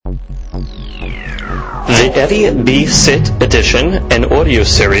The Eddie B. Sit edition and audio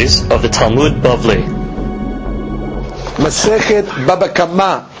series of the Talmud Bavli. Masechet Baba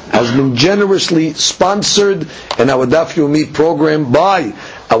Kamma has been generously sponsored in our Daf Yomi program by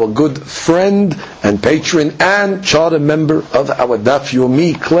our good friend and patron and charter member of our Daf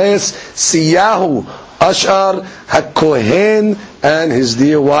Yomi class, Siyahu Ashar HaKohen, and his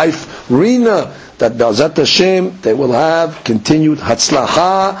dear wife Rina, that B'ezrat Hashem they will have continued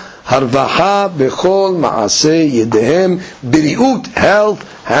Hatzlacha, Harvacha, Bechol, Ma'aseh, Yedehem, Biriut,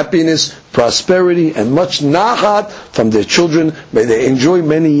 health, happiness, prosperity, and much Nachat from their children. May they enjoy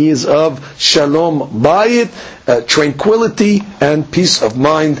many years of Shalom Bayit, tranquility, and peace of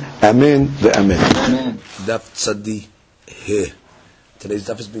mind. Amen ve'amen. Daf Tzadi He. Today's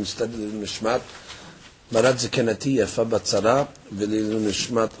daf is being studied in Nishmat Marat Zekenati Yafa Batzara V'Leilu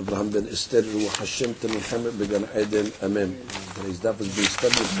Nishmat Abraham ben Esther Ruach Hashem Temilchamet Began Eden. Amen. Today's daf is being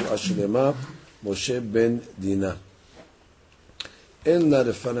studied in Ashlema Moshe ben Dina. إلا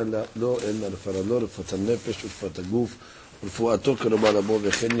رفعنا له إلا رفعنا له رفعت النفس ورفعت الجوف ورفعته كرب على أبوه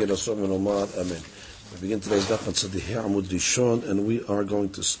وخني رسول من عمار آمين. We begin today's daf on Tzadihei Amud Rishon, and we are going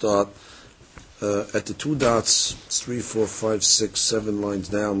to start at the two dots, 3, 4, 5, 6, 7 lines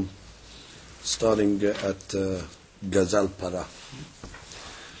down, starting at Gazal Para.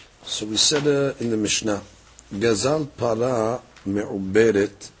 So we said in the Mishnah, Gazal Para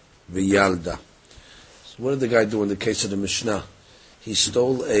me'uberet v'yalda. So what did the guy do in the case of the Mishnah? He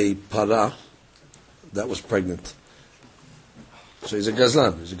stole a para that was pregnant. So he's a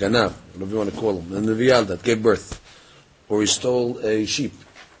gazlan, he's a ganav, whatever you want to call him. And the vial that gave birth. Or he stole a sheep,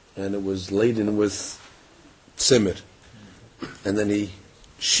 and it was laden with tzimer. And then he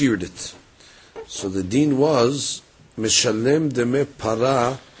sheared it. So the deen was, Mishalem deme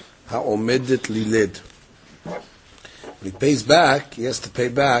para ha'omedet liled. When he pays back, he has to pay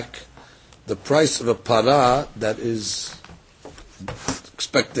back the price of a para that is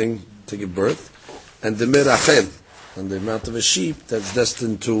expecting to give birth, and the merachel, and the amount of a sheep that's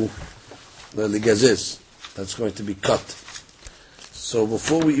destined to the ligazis, that's going to be cut. So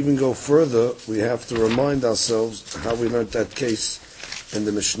before we even go further, we have to remind ourselves how we learned that case in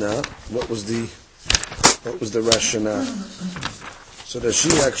the Mishnah. What was the rationale? So that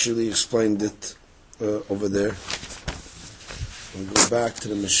she actually explained it over there. We'll go back to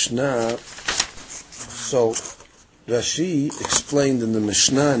the Mishnah. So Rashi explained in the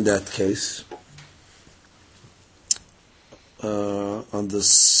Mishnah in that case, on the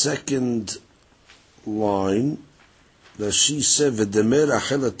second line, Rashi said, "V'demer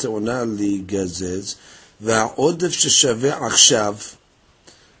achel te'ona li gazez, v'a'odef sheshaveh achshav."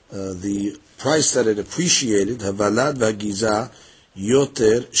 The price that it appreciated, havalad v'hagiza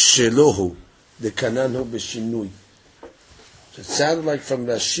yoter shelohu, dekananhu b'shinui. So it sounded like from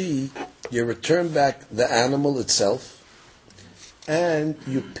Rashi, you return back the animal itself, and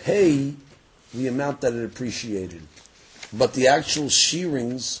you pay the amount that it appreciated. But the actual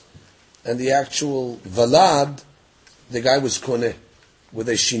shearings and the actual valad, the guy was koneh with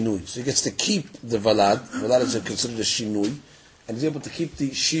a shinui. So he gets to keep the valad. Valad is considered a shinui, and he's able to keep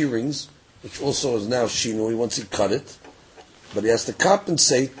the shearings, which also is now shinui once he cut it. But he has to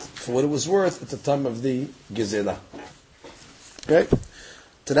compensate for what it was worth at the time of the gezela. Okay?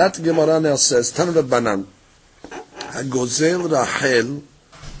 To that, Gemara now says, Tanu Rabbanan, Hagozel Rachel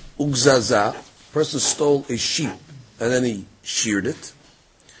Ugzaza, person stole a sheep and then he sheared it.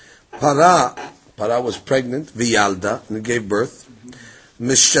 Para was pregnant, V'yalda, and it gave birth.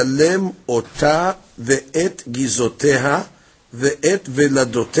 Mishalem ota ve'et gizoteha ve'et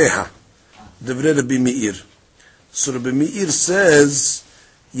veladoteha. Devrei Rabbi Meir. So Rabbi Meir says,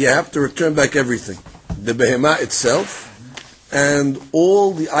 you have to return back everything. The behemah itself, and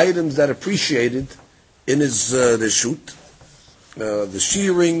all the items that appreciated in his reshut, the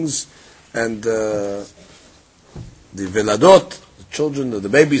shearings and the veladot, the children, the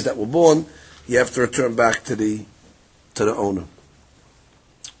babies that were born, you have to return back to the owner.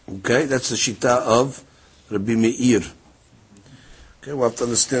 Okay, that's the shita of Rabbi Meir. Okay, we'll have to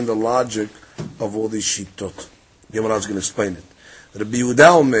understand the logic of all these shitot. Gemara is going to explain it. Rabbi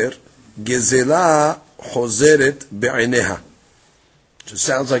Yehuda Omer, gezela hozeret be'eineha. So it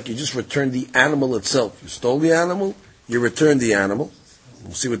sounds like you just returned the animal itself. You stole the animal, you returned the animal.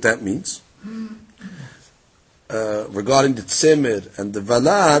 We'll see what that means. Regarding the tzemer and the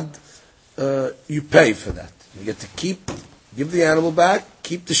valad, you pay for that. You get to give the animal back,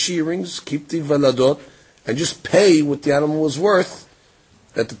 keep the shearings, keep the valadot, and just pay what the animal was worth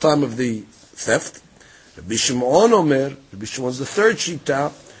at the time of the theft. Rabbi Shimon Omer, Rabbi Shimon's the third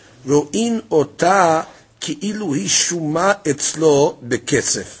shita, ro'in ota ki'ilu hi shuma etzlo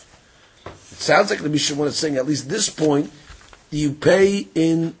bekesef. sounds like Rabbi Shimon is saying at least this point, you pay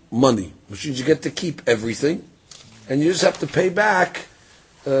in money, which means you get to keep everything, and you just have to pay back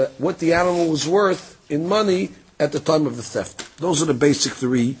what the animal was worth in money at the time of the theft. Those are the basic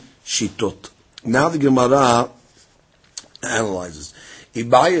three shitot. Now the Gemara analyzes.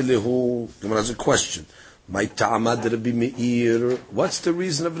 Ibaya lehu, Gemara has a question. My ta'amad Rabbi Meir. What's the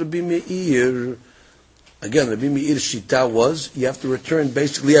reason of Rabbi Meir? Again, Rabbi Meir's shita was you have to return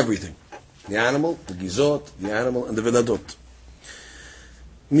basically everything. The animal, the gizot, the animal, and the veladot.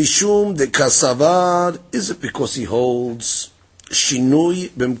 Mishum de kasavar, is it because he holds shinui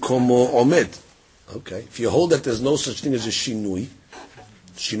b'mkomo omed? Okay, if you hold that there's no such thing as a shinui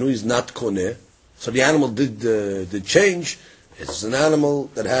is not koneh, so the animal did change. It's an animal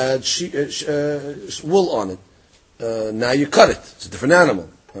that had wool on it. Now you cut it. It's a different animal.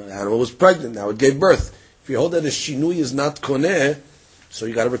 The animal was pregnant. Now it gave birth. If you hold that a shinui is not koneh, so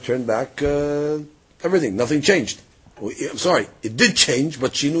you got to return back everything. Nothing changed. I'm sorry, it did change,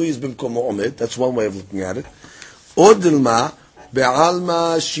 but shinui has been komo omed. That's one way of looking at it. Odilma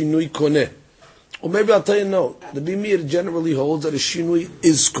be'alma shinui koneh. Or maybe I'll tell you no. The Bimir generally holds that a shinui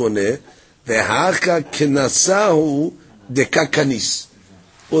is koneh. Ve'haka kenasahu dekakanis.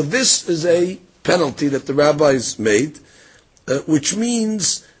 Well, this is a penalty that the rabbis made, which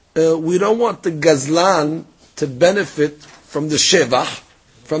means we don't want the gazlan to benefit from the shevach,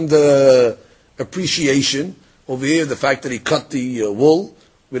 from the appreciation. Over here, the fact that he cut the wool,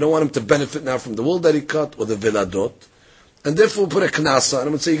 we don't want him to benefit now from the wool that he cut or the veladot, and therefore we'll put a knasa on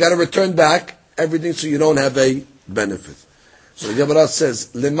him and say you got to return back everything so you don't have a benefit. So the Gemara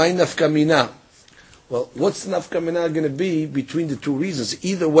says, "Lemay nafkamina." Well, what's the nafkamina going to be between the two reasons?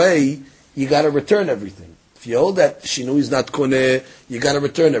 Either way, you got to return everything. If you hold that shinui is not koneh, you got to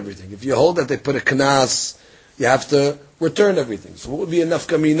return everything. If you hold that they put a knas, you have to return everything. So what would be a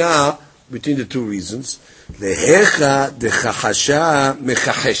nafkamina between the two reasons? Lehecha dechachasha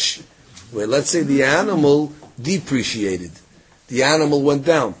mechachesh. Where let's say the animal depreciated, the animal went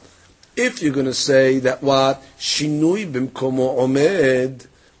down. If you're going to say that what shinui bimkomo omed,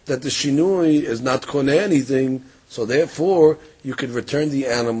 that the shinui is not koneh anything, so therefore you could return the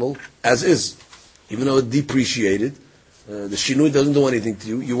animal as is, even though it depreciated. The shinui doesn't do anything to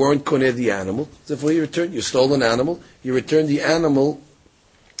you. You weren't koneh the animal. Therefore you stole an animal. You return the animal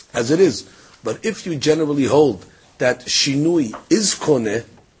as it is. But if you generally hold that shinui is koneh,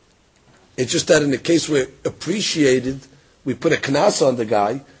 it's just that in the case where appreciated, we put a knas on the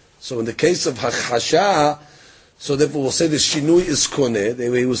guy. So in the case of hachasha, so therefore we'll say the shinui is koneh. The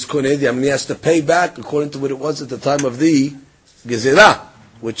way he was koneh, the he has to pay back according to what it was at the time of the gezerah,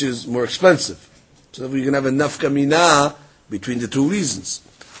 which is more expensive. So that we can have a nafkamina between the two reasons.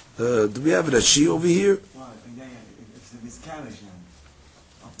 Do we have a Rashi over here? It's a miscarriage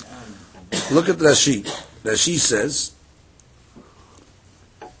of the animal. Look at Rashi. Rashi says,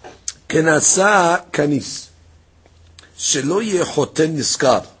 Kenasa kanis. Shelo yeh choten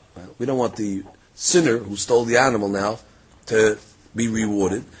niskar. We don't want the sinner who stole the animal now to be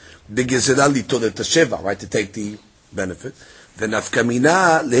rewarded. The gezerah litol et sheva, right, to take the benefit. The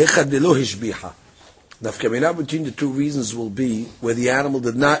nafkamina lehechad delo hishbiha. Nafkamina between the two reasons will be where the animal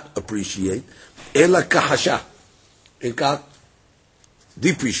did not appreciate. Ela kahasha. It got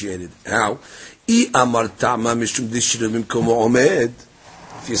depreciated. How? If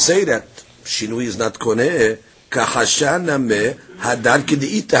you say that shinui is not koneh, kahasha name hadar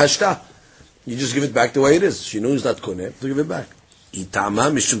k'de'it hashta. You just give it back the way it is. Shinui is not koneh, so give it back.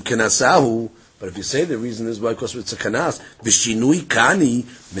 Itama mishum kenasahu. But if you say the reason is because it's a kanas, v'shinui kani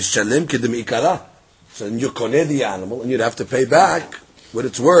mishalem kedem ikara. So then you koneh the animal, and you'd have to pay back what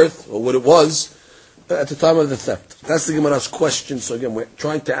it's worth or what it was at the time of the theft. That's the Gemara's question. So again, we're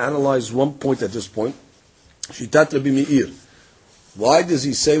trying to analyze one point at this point. Shitat Rabbi Meir. Why does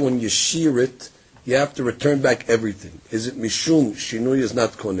he say when you shear it, you have to return back everything? Is it mishum shinui is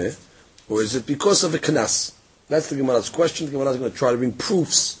not koneh, or is it because of a knas? That's the Gemara's question. The Gemara is going to try to bring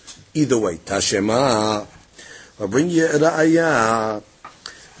proofs either way. Tashema. I'll bring you a ra'ayah.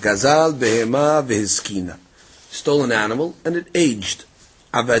 Gazal behema v'hiskina. Stole an animal and it aged.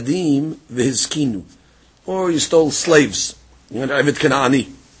 Avadim v'hiskinu. Or you stole slaves. You know, Avid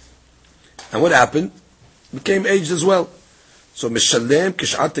Kanani. And what happened? Became aged as well. So mishalem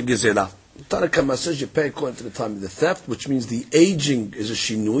kish'at gezerah. Tana Kamma says you pay according to the time of the theft, which means the aging is a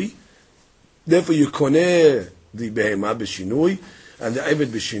shinui. Therefore you koneh the behema b'shinui and the Avid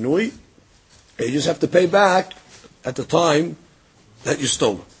b'shinui. You just have to pay back at the time that you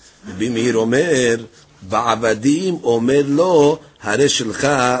stole. Rabbi Meir omer, ba'avadim omer lo, hare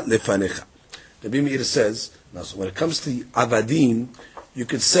shilcha lefanecha. Rabbi Meir says, now so when it comes to the avadim, you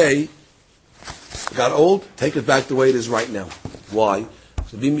could say, got old, take it back the way it is right now. Why?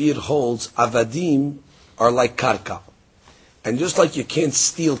 So Rabbi Meir holds avadim are like karka. And just like you can't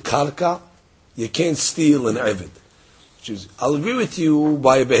steal karka, you can't steal an eved. I'll agree with you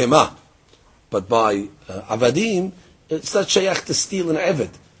by a behemah, but by avadim, it's not shayach to steal an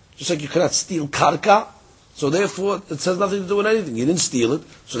eved. Just like you cannot steal karka, so therefore it has nothing to do with anything. You didn't steal it,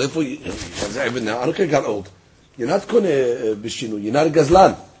 so therefore you have the eved now. I don't care, got old. You're not kone bishinu, you're not a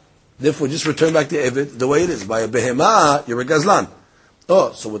gazlan. Therefore just return back the eved the way it is. By a behemah, you're a gazlan.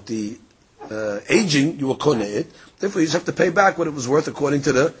 Oh, so with the aging, you will kone it. Therefore, you just have to pay back what it was worth according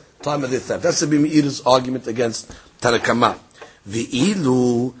to the time of the theft. That's the Meir's argument against Kamma.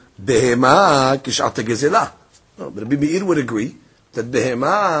 V'ilu behema kish'ata gezelah. No, but Meir would agree that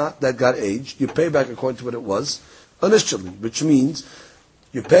behema that got aged, you pay back according to what it was initially, which means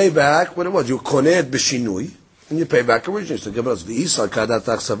you pay back what it was. You koneh b'shinui, and you pay back originally. So Gemara says, v'isal kadat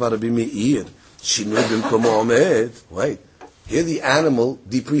achsava Rabbi Meir shinui b'mkomo omed. Wait, here the animal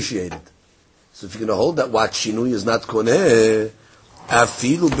depreciated. So if you're going to hold that what shinui is not koneh,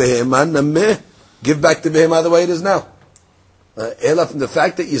 afilu behema nameh, give back the behema the way it is now. Ela, from the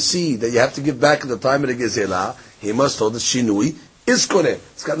fact that you see that you have to give back at the time of the gezelah, he must hold that shinui is koneh.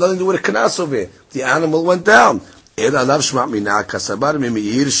 It's got nothing to do with a kanas over here. The animal went down. Ela lav shma mina kasabar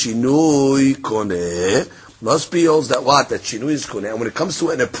mimir shinui koneh. Must be holds that what? That shinui is koneh. And when it comes to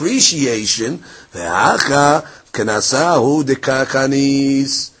an appreciation, ve'acha kanasahu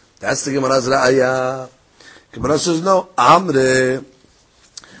dekakanis. That's the Gemara's ra'aya. Gemara says, no, Amre,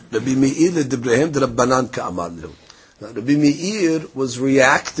 Rabbi Meir le'dibrehem d'Rabbanan ka'amar lehu. Rabbi Meir was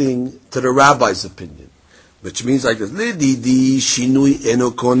reacting to the rabbi's opinion, which means like this, Lididi shinui eno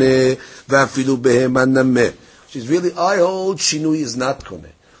koneh v'afilu behema nameh. She's really, I hold shinui is not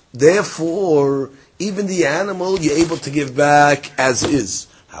koneh. Therefore, even the animal you're able to give back as is.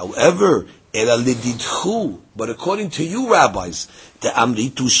 However, but according to you rabbis, the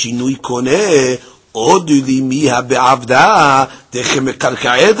amritu shinui koneh odu li miha be'avda dechem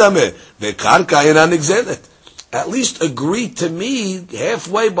karka'edame ve'karka ena nigzelet. At least agree to me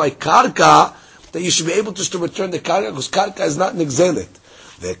halfway by karka that you should be able just to return the karka because karka is not nigzelet.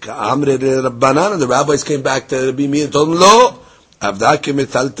 Ve'ka'amre rabbanan, and the rabbis came back to Rabbi Meir and told him, lo, avda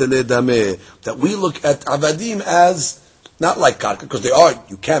kemetaltele dame, that we look at avadim as not like karka, because they are,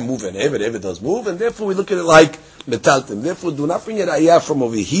 you can move an eved, eved does move, and therefore we look at it like metaltim. Therefore, do not bring it ayah from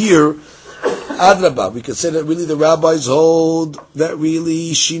over here. Adrabah, we can say that really the rabbis hold that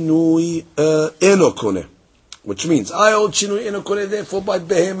really shinui eno koneh, which means I hold shinui eno koneh, therefore by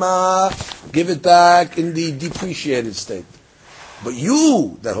behema, give it back in the depreciated state. But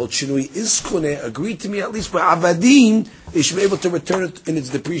you, that hold shinui is koneh, agree to me at least by avadim, they should be able to return it in its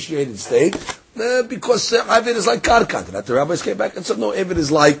depreciated state, because Eved is like karka. That the rabbis came back and said, no, Eved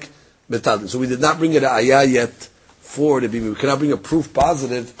is like metaldim. So we did not bring it a ayah yet for the bimi. We cannot bring a proof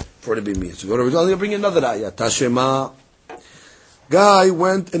positive for the bimi. So we're going to bring another ayah. Tashema. Guy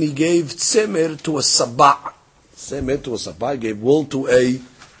went and he gave tzemer to a sabah. Tzemer to a sabah. He gave wool to a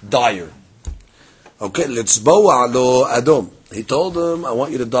dyer. Okay, let's bow lo adom. He told him, I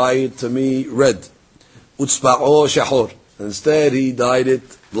want you to dye it to me red. Utzba'o shahor. Instead, he dyed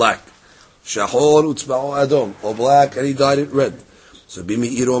it black. Shahor utzba'o adom, or black, and he dyed it red. So Rabbi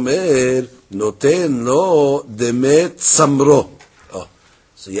Meir omer noten lo demet samro. Oh,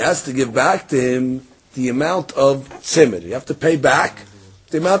 so he has to give back to him the amount of tzemer. You have to pay back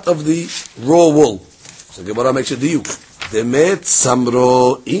the amount of the raw wool. So Gemara makes a diuk. Demet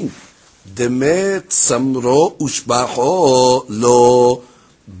samro in. Demet samro ushba'o lo.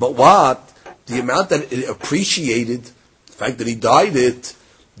 But what? The amount that it appreciated, the fact that he dyed it,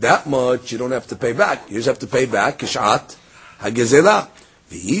 that much you don't have to pay back. You just have to pay back kishat hagezela.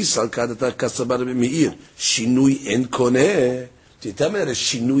 V'yisal kadata kasabar Meir shinui en koneh. So you tell me that a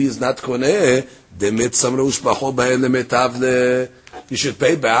shinui is not koneh. Demet samro ushbacho ba'el lemetavle. You should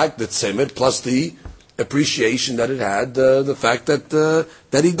pay back the tzemet plus the appreciation that it had, the fact that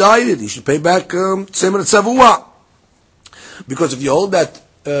that he dyed it. You should pay back tzemet savua. Because if you hold that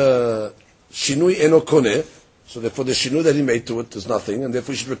shinui eno koneh, so therefore the shinui that he made to it is nothing, and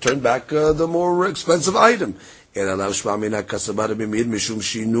therefore you should return back the more expensive item.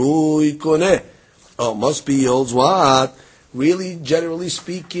 Oh, must be, he holds what? Really, generally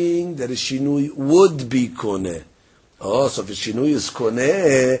speaking, that a shinui would be koneh. Oh, so if a shinui is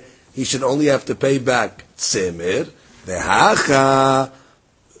koneh, he should only have to pay back tzemer, ve'hacha,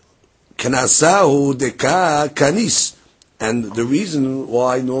 kanasahu deka kanis. And the reason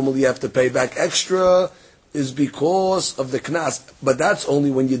why normally you have to pay back extra is because of the knas. But that's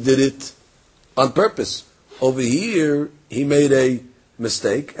only when you did it on purpose. Over here, he made a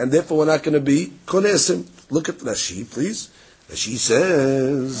mistake, and therefore we're not going to be konesim. Look at Rashi, please. Rashi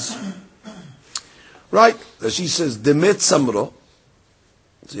says, right, Rashi says, demet samro.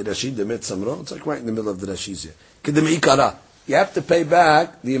 See Rashi, demet samro? It's like right in the middle of the Rashi's here. Kedem ikara. You have to pay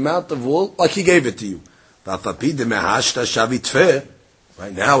back the amount of wool like he gave it to you.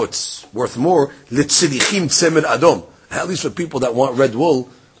 Right now it's worth more. At least for people that want red wool,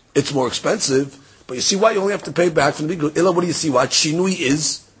 it's more expensive. But you see why you only have to pay back from the big. Illa, what do you see? What shinui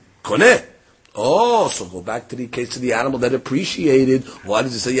is koneh. Oh, so go back to the case of the animal that appreciated. Why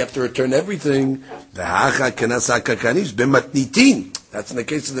does it say you have to return everything? That's in the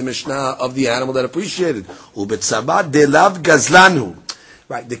case of the Mishnah of the animal that appreciated.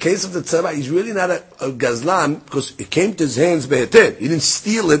 Right, the case of the tzara, he's really not a gazlan because it came to his hands beheter. He didn't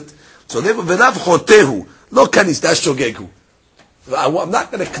steal it. So therefore, v'lav chotehu, lo kanis, that's shogegu. I'm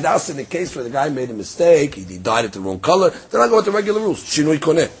not going to knas in the case where the guy made a mistake, he dyed it the wrong color. Then I go with the regular rules. Shinui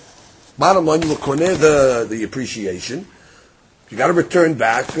koneh. Bottom line, you will koneh the appreciation. You got to return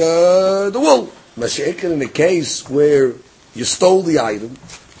back the wool. Mashiach, in the case where you stole the item,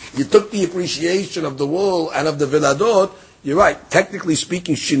 you took the appreciation of the wool and of the viladot, you're right. Technically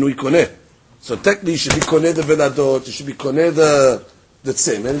speaking, shinui koneh. So technically, you should be koneh the viladot, you should be koneh the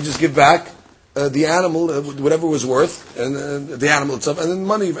tzim, and just give back the animal, whatever it was worth, and the animal itself, and then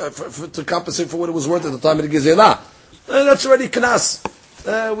money to compensate for what it was worth at the time of the gezelah. That's already knas.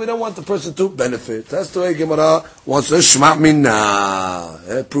 We don't want the person to benefit. That's the way Gemara wants to shma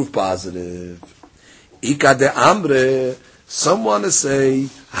minna. Proof positive. Ika de amre. Some want to say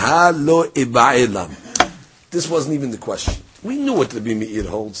ha lo iba'elam. This wasn't even the question. We knew what Rabbi Meir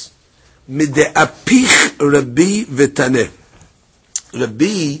holds. Mide'apich Rabbi v'taneh.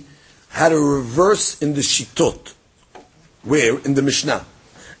 Rabbi had a reverse in the shitot. Where? In the Mishnah.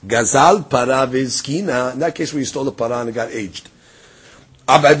 Gazal para v'izkina. In that case where you stole the para and it got aged.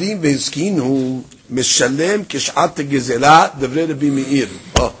 Abadim v'izkinu mishalem kish'at gezela devrei Rabbi Meir.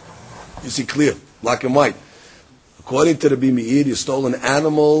 Oh, you see clear, black and white. According to Rabbi Meir, you stole an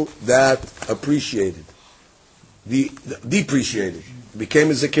animal that appreciated. Depreciated. Became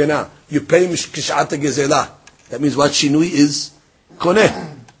a zekena. You pay kish'at gezela. That means what shinui is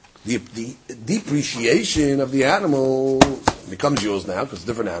koneh. The depreciation of the animal becomes yours now because it's a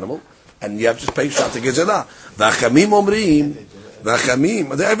different animal, and you have to pay kish'at gezela. V'achamim omrim.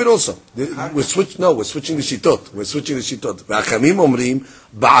 V'achamim. They have it also. We're switching the shitot. V'achamim omrim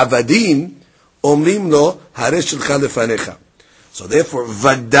ba'avadim omrim lo harei shelcha lefanecha. So therefore,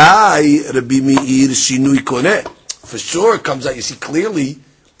 vadai Rabbi Meir shinui koneh. For sure, it comes out. You see clearly,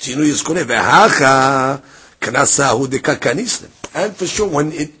 shinui is koneh. V'hacha knasahu dekakanislim. And for sure,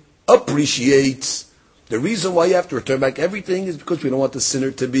 when it appreciates, the reason why you have to return back everything is because we don't want the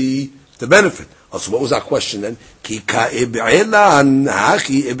sinner to be the benefit. So what was our question then? Kika ib'elan,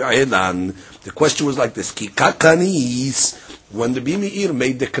 hachi ib'elan. The question was like this: Kika kanis. When the Rabbi Meir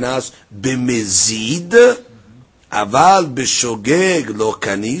made the knas b'mezid. Aval b'shogeg lo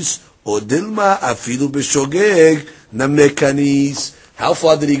kanis, or dilma afilu b'shogeg name kanis. How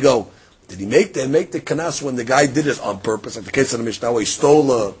far did he go? Did he make the kanas when the guy did it on purpose? Like the case of the Mishnah, where he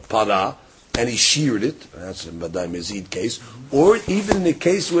stole a para and he sheared it. That's a Badai Mezid case. Or even in the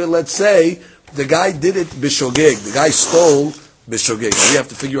case where, let's say, the guy did it b'shogeg. The guy stole b'shogeg. So you have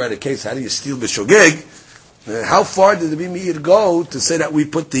to figure out a case. How do you steal b'shogeg? How far did the Meir go to say that we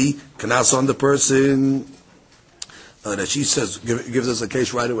put the kanas on the person? Rashi says, gives us a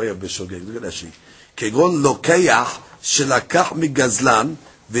case right away of b'shogeg. Look at Rashi. Kegon lokeyach shelakach migazlan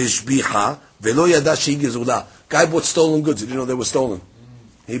v'shbicha v'lo yada shehi gezula. Guy bought stolen goods. He didn't know they were stolen.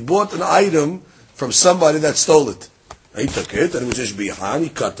 He bought an item from somebody that stole it. And he took it, and it was just shbicha, and he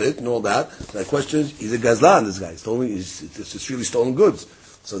cut it, and all that. And the question is, he's a gazlan, this guy. It's really stolen goods.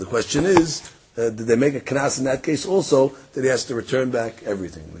 So the question is, did they make a knas in that case also, that he has to return back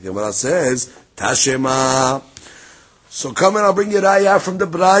everything? The Gemara says, Tashema. So come and I'll bring you raya from the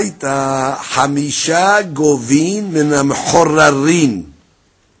Braita. Hamisha govin min amchorarin.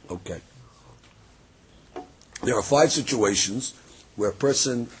 Okay. There are 5 situations where a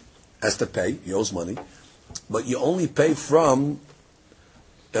person has to pay, he owes money, but you only pay from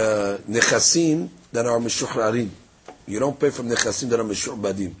nechasim that are mishuchrarin. You don't pay from nechasim that are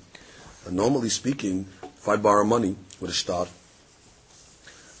mishurbadim. And normally speaking, if I borrow money with a shtar,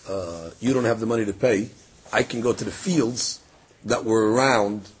 you don't have the money to pay, I can go to the fields that were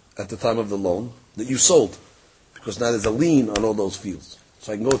around at the time of the loan that you sold, because now there's a lien on all those fields.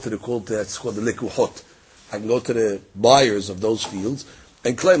 So I can go to that's called the lekuhot. I can go to the buyers of those fields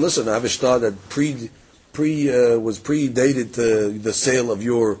and claim, listen, I have a shtar that was predated the sale of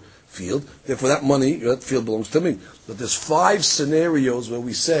your field. Therefore, that money, that field belongs to me. But there's 5 scenarios where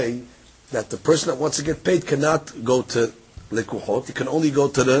we say that the person that wants to get paid cannot go to lekuchot. He can only go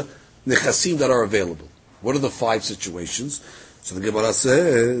to the nechasim that are available. What are the 5 situations? So the Gemara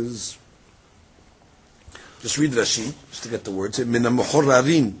says, just read Rashi, just to get the words. Min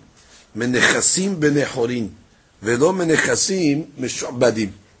ha-muhorarin, min nechasim benechorin, velo min nechasim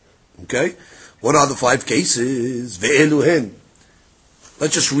mishu'badim. Okay? What are the 5 cases? Ve'elu hen.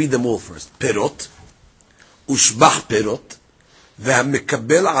 Let's just read them all first. Perot, ushbach perot,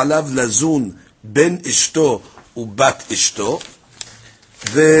 והמקבל עליו לזון בין אשתו ובת אשתו,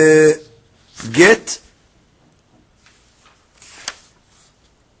 וגט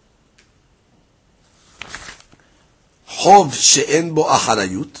חוב שאין בו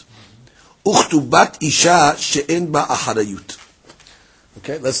אחריות, וכתובת אישה שאין בה אחריות.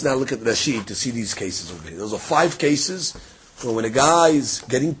 Okay, let's now look at Rashi to see these cases over here. Those are 5 cases where when a guy is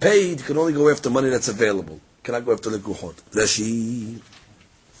getting paid, he can only go after money that's available. Cannot go after the lekuchot. Rashi.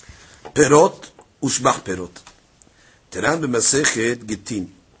 Perot ushbach perot. Teran b'masechet gitin.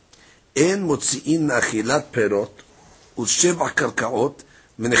 En motzi'in achilat perot ushevach karkaot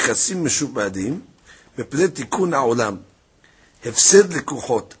menechasim meshubadim mepnei tikun ha'olam. Hefsed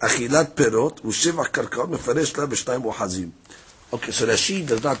lekuchot achilat perot ushevach karkaot mefaresh la b'shtayim ohazim. Okay, so Rashi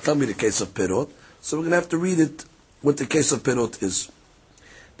does not tell me the case of perot, so we're going to have to read it what the case of perot is.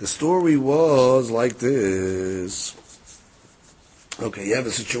 The story was like this. Okay, you have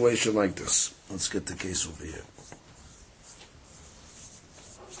a situation like this. Let's get the case over here.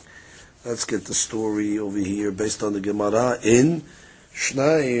 Let's get the story over here based on the Gemara in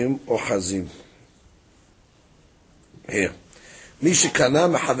Shnayim Ohazim. Here. Mi shekana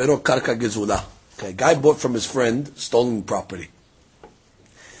mehavero karka gezula. Okay, guy bought from his friend stolen property.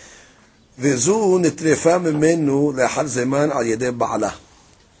 Vezu nitrefa mimenu lehar zeman al yedei ba'ala.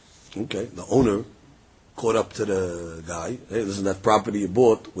 Okay, the owner caught up to the guy. Hey, listen, that property you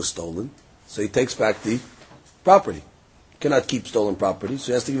bought was stolen. So he takes back the property. Cannot keep stolen property, so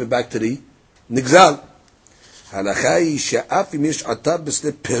he has to give it back to the nigzal. Now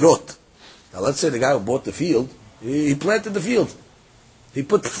let's say the guy who bought the field, he planted the field. He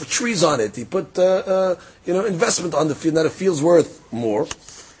put trees on it. He put investment on the field. Now the field's worth more.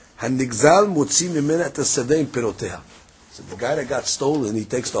 So the guy that got stolen, he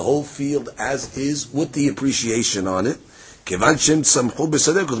takes the whole field as is with the appreciation on it.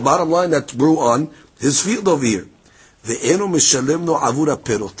 Because bottom line, that grew on his field over here. And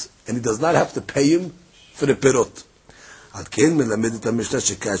he does not have to pay him for the perot.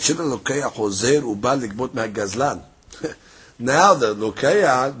 Now the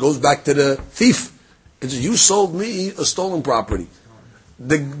lokeya goes back to the thief. It says, you sold me a stolen property.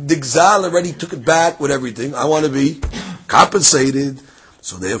 The gzal already took it back with everything. I want to be compensated.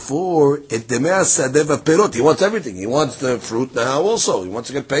 So therefore, perot. He wants everything. He wants the fruit now also. He wants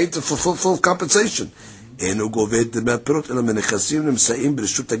to get paid for full compensation. That's the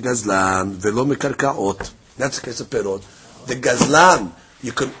case of perot. The gazlan,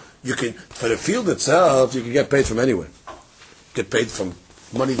 you can for the field itself, you can get paid from anywhere. Get paid from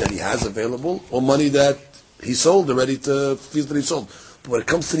money that he has available or money that he sold already to fields that he sold. But when it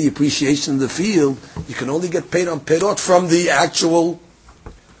comes to the appreciation of the field, you can only get paid on perot from the actual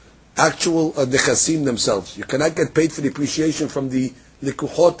nechasim themselves. You cannot get paid for the appreciation from the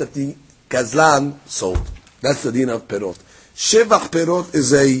lekuchot that the gazlan sold. That's the din of perot. Shevach perot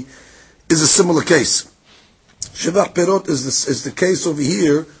is a similar case. Shevach perot is the case over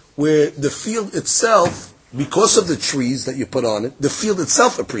here where the field itself, because of the trees that you put on it, the field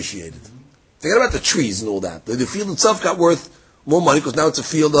itself appreciated. Forget about the trees and all that. The field itself got worth more money because now it's a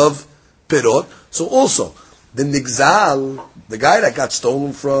field of perot. So also, the nigzal, the guy that got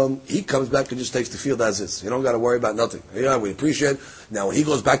stolen from, he comes back and just takes the field as is. You don't got to worry about nothing. Yeah, we appreciate. Now when he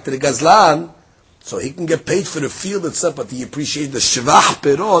goes back to the gazlan, so he can get paid for the field itself, but he appreciates the shevach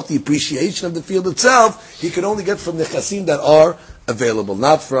perot, the appreciation of the field itself, he can only get from the chasim that are available,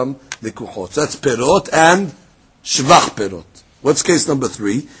 not from the kuchot. So that's perot and shevach perot. What's case number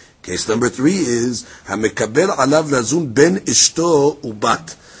 3? Case number 3 is hamekabel alav lazun ben ishto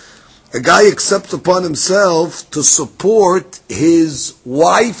ubat. A guy accepts upon himself to support his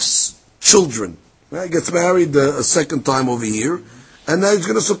wife's children. He gets married a second time over here, and now he's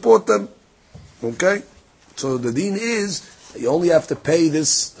going to support them. Okay? So the deen is, you only have to pay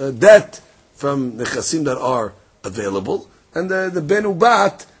this debt from the chasim that are available, and the ben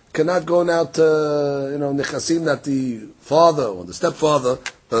ubat cannot go now to nechasim that the father or the stepfather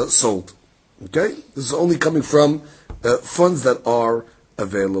sold. Okay, this is only coming from funds that are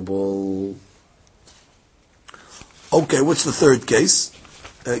available. Okay, what's the third case?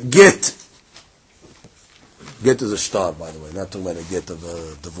 Get. Get is a star, by the way. Not talking about a get of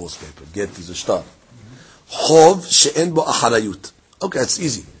a divorce paper. Get is a star. Chov she'en bo acharayut. Okay, it's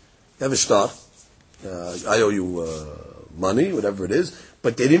easy. You have a star. I owe you money, whatever it is,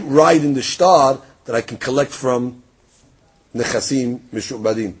 but they didn't write in the star that I can collect from nechasim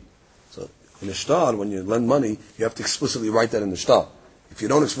mishubadim. So in a star, when you lend money, you have to explicitly write that in the star. If you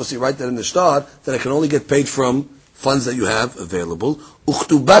don't explicitly write that in the star, then I can only get paid from funds that you have available.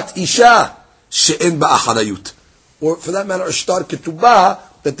 Uchtubat isha she'en ba'acharayut. Or for that matter, a star ketubah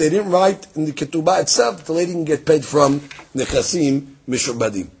that they didn't write in the ketubah itself, that the lady can get paid from nechasim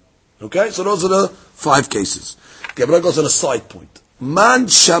mishubadim. Okay, so those are the 5 cases. Gemara goes on a side point. Man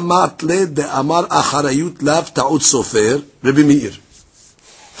shamat le de amar acharayut lav ta'ut sofer Rabbi Meir.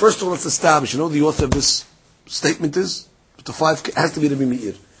 First of all, let's establish, the author of this statement is? But the 5 has to be Rabbi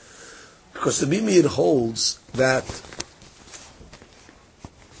Meir. Because Rabbi Meir holds that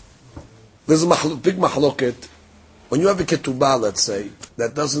there's a big mahloket. When you have a ketubah, let's say,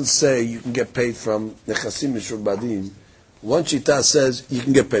 that doesn't say you can get paid from nechasim mishubadim, one shita says you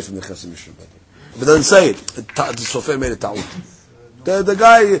can get paid from the nechasim mishubadim. But it doesn't say it. The sofer made a ta'ut. The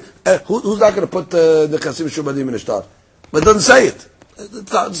guy, who's not going to put the nechasim mishubadim in a star? But it doesn't say it.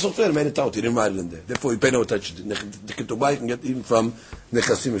 The sofer made a ta'ut. He didn't write it in there. Therefore, you pay no attention. The ketubah you can get even from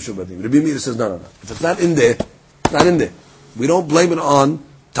nechasim mishubadim. Rabbi Meir says, no. If it's not in there, it's not in there. We don't blame it on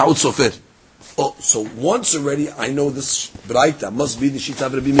ta'ut sofer. Oh, so once already, I know this braita must be the shita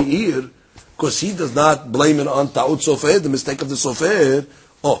of Rabbi Meir, because he does not blame it on ta'ut sofer, the mistake of the sofer.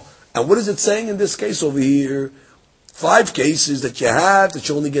 Oh, and what is it saying in this case over here? 5 cases that you have that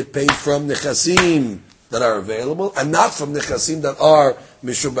you only get paid from nechasim that are available, and not from nechasim that are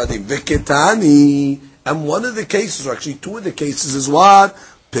mishubadim. Veketani, and one of the cases, or actually 2 of the cases, is what?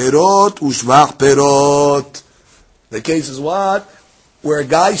 Perot ushvach perot. The case is what? Where a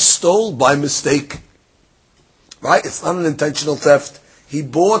guy stole by mistake. Right? It's not an intentional theft. He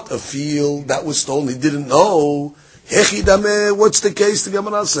bought a field that was stolen. He didn't know. Hechidame, what's the case? The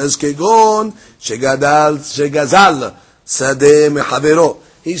Gemara says, Kegon, shegazal, sadeh mechavero.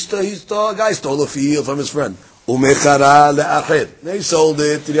 A guy stole a field from his friend. Umechara le'acher. They sold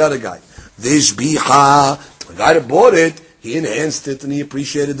it to the other guy. Vishbicha, the guy that bought it, he enhanced it and he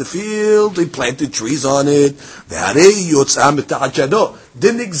appreciated the field. He planted trees on it. Then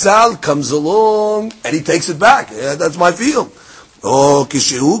Nigzal comes along and he takes it back. Yeah, that's my field. Oh,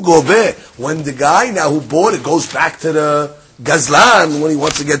 kishehu gove. When the guy now who bought it goes back to the Gazlan when he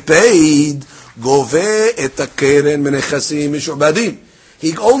wants to get paid, gove et hakeren menechasim mishubadim.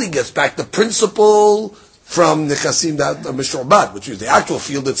 He only gets back the principal from nechasim that are mishubad, which is the actual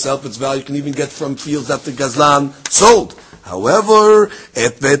field itself. Its value can even get from fields that the Gazlan sold. However,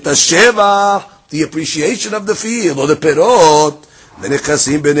 et vet hasheva, the appreciation of the field or the perot,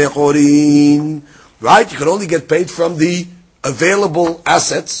 menechasim benechorin. Right? You can only get paid from the available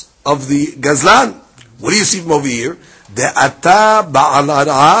assets of the Gazlan. What do you see from over here? De'ata ba'al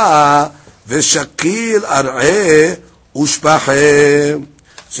ar'a v'shakil ar'e ushpahe.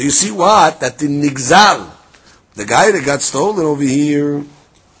 So you see what? That the Nigzal, the guy that got stolen over here,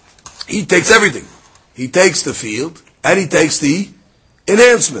 he takes everything. He takes the field and he takes the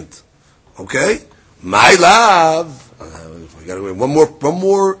enhancement. Okay? My love. We got to wait one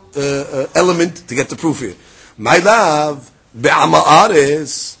more element to get the proof here. My love.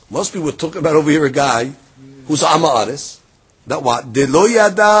 Be'ama'ares, must be we're talking about over here a guy who's ama'ares. That what? De lo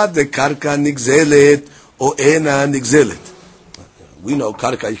yada de karka nigzelet o ena nigzelet. We know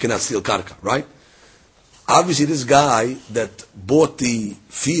karka, you cannot steal karka, right? Obviously this guy that bought the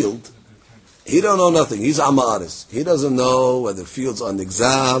field, he don't know nothing. He's ama'ares. He doesn't know whether fields are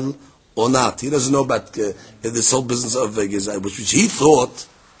nigzal or not. He doesn't know about this whole business of gizal, which he thought,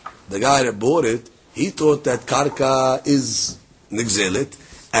 the guy that bought it, he thought that karka is nigzelet,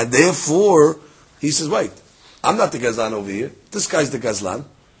 and therefore he says, "Wait, I'm not the gazlan over here. This guy's the gazlan.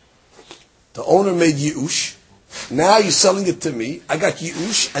 The owner made yiush. Now you're selling it to me. I got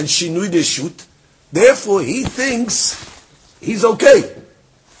yiush and shinui deshut. Therefore, he thinks he's okay."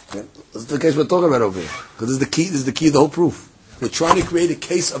 That's the case we're talking about over here. Because this is the key of the whole proof. We're trying to create a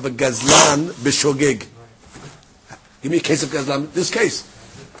case of a gazlan b'shogeg. Give me a case of gazlan. This case,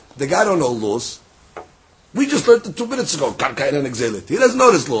 the guy don't know laws. We just learned it 2 minutes ago. Karka and exelit. He doesn't know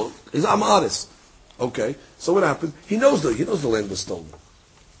this law. He's amaris. Okay. So what happened? He knows the land was stolen.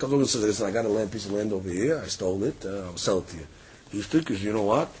 Comes over and says, "Listen, I got a piece of land over here. I stole it. I'll sell it to you." He's thinking, you know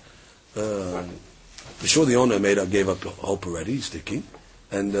what? For sure the owner gave up hope already. He's thinking,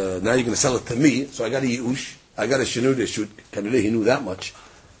 and now you're going to sell it to me. So I got a yiush. I got a shinu deshut. He knew that much,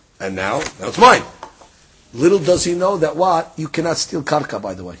 and now it's mine. Little does he know that what? You cannot steal karka,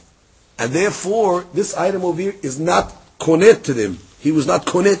 by the way. And therefore, this item over here is not konet to them. He was not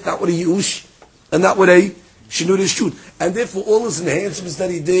konet, not with a yush, and not with a shinur shut. And therefore, all his enhancements that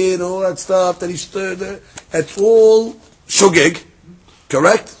he did, all that stuff that he stirred, it's all shogeg.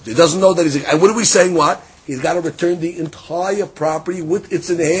 Correct? He doesn't know that he's... And what are we saying, what? He's got to return the entire property with its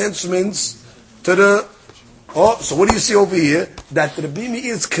enhancements to the... Oh, so what do you see over here? That the Rabbi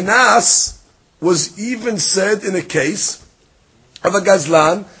Meir's knas was even said in a case of a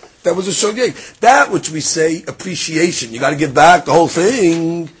gazlan that was a shogeg. That which we say appreciation. You got to give back the whole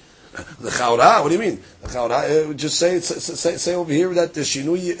thing. The chaura, what do you mean? The chaura, just say over here that the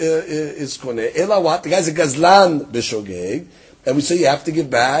shinui is koneh. Ela what? The guy's a gazlan b'shogeg. And we say you have to give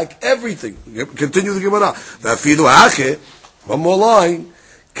back everything. Continue the Gemara. One more line.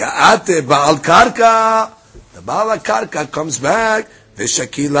 Ka'ate ba'al karka. The ba'al karka comes back.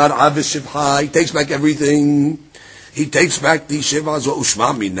 V'shakilar avishivha. He takes back everything. He takes back the shivas.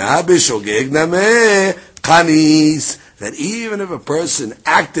 Ushma mina b'shogeg nameh kanis. That even if a person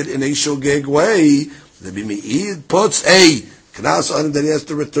acted in a shogeg way, the Bimi'id puts a knas on him, then he has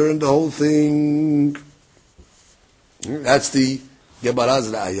to return the whole thing. That's the Gemara's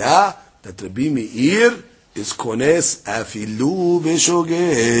Ra'aya, that Rabbi Meir is kones afilu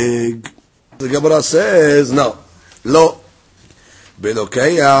b'shogeg. The Gemara says, no, lo,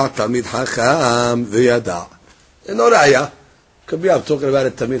 belokeya talmid hacham v'yada. No Ra'aya. Could be I'm talking about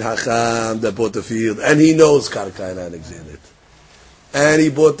a talmid hacham that bought the field, and he knows karka and annexed it. And he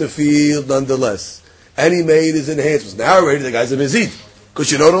bought the field nonetheless. And he made his enhancements. Now already the guy's a mezid,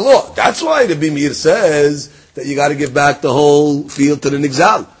 because you know the law. That's why Rabbi Meir says that you got to give back the whole field to the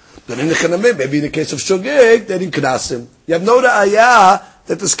nixal. But in the Chanamim, maybe in the case of shogeg, they didn't knas him. You have no ra'ayah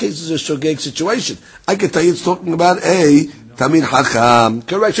that this case is a shogeg situation. I can tell you it's talking about a tamid hacham.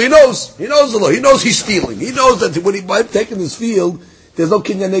 Correct. So he knows the law. He knows he's stealing. He knows that when he taking this field, there's no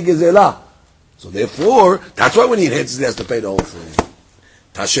kinyan negezela. So therefore, that's why when he enhances, he has to pay the whole thing.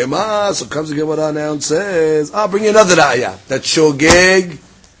 Tashema, so comes the Gemara now and says, I'll bring you another ra'ayah. That shogeg,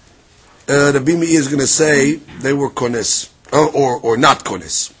 Rabbi Meir is going to say they were kones or not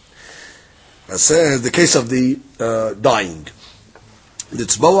kones. It says the case of the dying.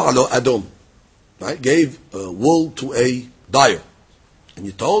 Nitzbawa alo adom, right? Gave wool to a dyer, and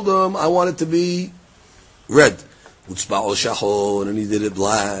you told him I want it to be red. Utzba'o shahor, and he did it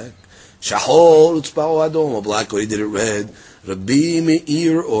black. Shahor utzba'o adom, or black, or he did it red. Rabbi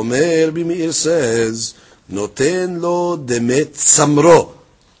Meir Omer, Rabbi Meir says noten lo demet samro.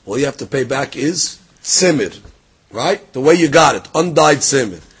 All you have to pay back is simir, right? The way you got it, undyed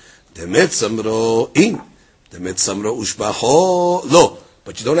simir. Demet samro in, demet samro ushbaho lo.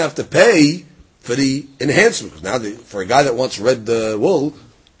 But you don't have to pay for the enhancement. Because now, for a guy that wants red wool,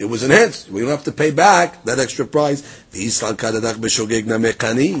 it was enhanced. We don't have to pay back that extra price. If you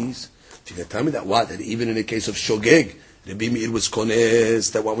can tell me that what? That even in the case of shogeg, Rabbi Meir was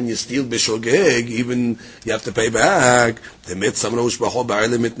kones, that when you steal b'shogeg, even you have to pay back. The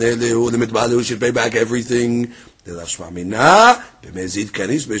should pay back everything. Now,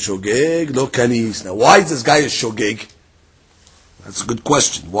 why is this guy a shogeg? That's a good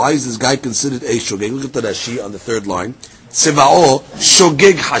question. Why is this guy considered a shogeg? Look at the Rashi on the third line. Tseva'o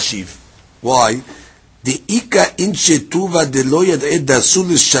shogeg hashiv. Why? The ika inche tuva de lo yad'ed dasul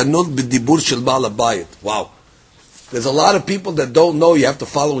shanot b'dibur shel ba'al habayit. Wow. There's a lot of people that don't know you have to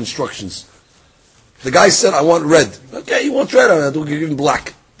follow instructions. The guy said, I want red. Okay, he wants red, I'll give him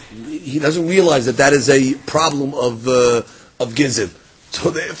black. He doesn't realize that is a problem of gizim.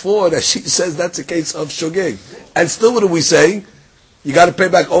 So therefore, that she says that's a case of shogeg. And still, what are we saying? You got to pay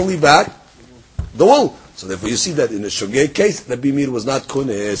back only back the wool. So therefore, you see that in the shogeg case, Rabbi Meir was not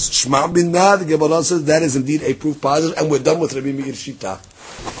kunes. Shma binna, the Gemara says that is indeed a proof positive, and we're done with Rabbi Meir Shita.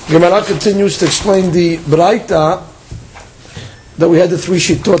 Gemara continues to explain the Braita that we had the three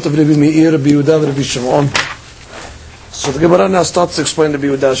shittot of Rabbi Meir, Rabbi Yehuda, and Rabbi Shimon. So the Gemara now starts to explain Rabbi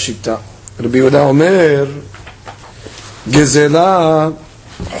Yehuda's shita. Rabbi Yehuda Omer, Gezela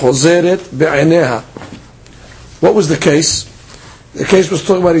chozeret be'eineha. What was the case? The case was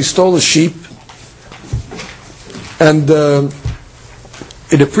talking about he stole a sheep, and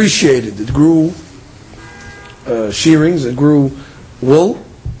it appreciated. It grew shearings, it grew wool,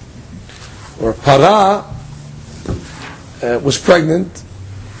 or para was pregnant,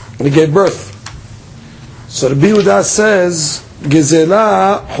 and it gave birth. So Rabbi Yehuda says,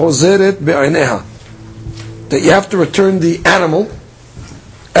 Gezela chozeret be'eineha, that you have to return the animal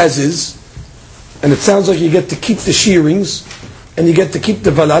as is, and it sounds like you get to keep the shearings, and you get to keep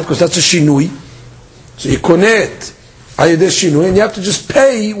the valad, because that's a shinui. So you konet ayedeh shinui, and you have to just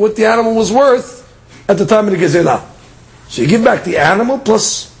pay what the animal was worth at the time of the Gezelah. So you give back the animal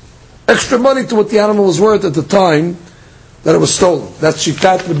plus extra money to what the animal was worth at the time that it was stolen. That's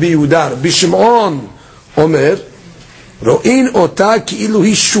Shitat Rabbi Yehuda. Rabbi Shimon Omer, Ro'in ota ki'ilu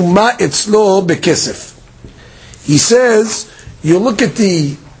hi shuma etzlo bekesef. He says, you look at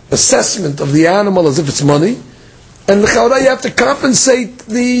the assessment of the animal as if it's money, and l'chaura you have to compensate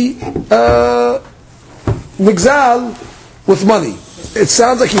the nigzal with money. It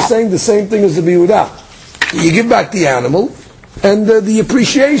sounds like he's saying the same thing as the Yehuda. You give back the animal, and the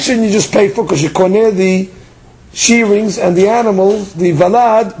appreciation you just pay for because you koneh the shearings and the animal, the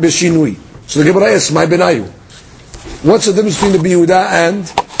valad b'shinui. So the Gemara asks, "My benayu, what's the difference between the Yehuda and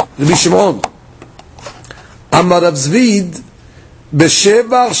the Shimon?" Amar Rav Zvid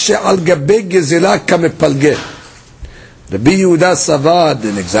b'shevach she'al gabei gezela kamepalgeh. Rabbi Yehuda savar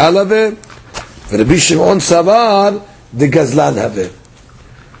the nigzal haveh, Rabbi Shimon savar the gazlan haveh.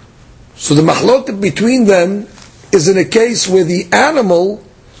 So the machlok between them is in a case where the animal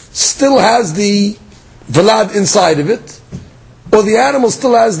still has the velad inside of it, or the animal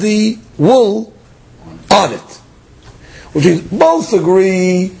still has the wool on it. Which means both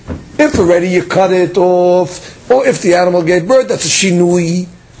agree, if already you cut it off, or if the animal gave birth, that's a shinui.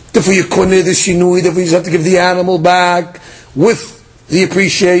 Therefore you koneh the shinui, therefore you just have to give the animal back with the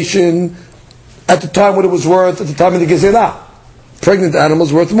appreciation at the time what it was worth, at the time of the gezelah. Pregnant animal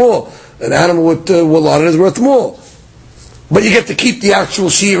is worth more. An animal with wool on it is worth more. But you get to keep the actual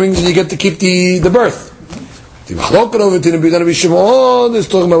shearings and you get to keep the birth. The machlokah over to Rabbi Shimon is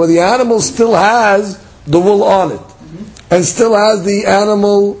talking about where the animal still has the wool on it and still has the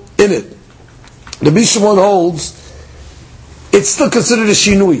animal in it. Rabbi Shimon holds it's still considered a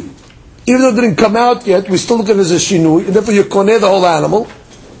shinui. Even though it didn't come out yet, we still look at it as a shinui, and therefore you koneh the whole animal.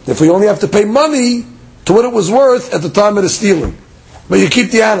 Therefore you only have to pay money to what it was worth at the time of the stealing. But you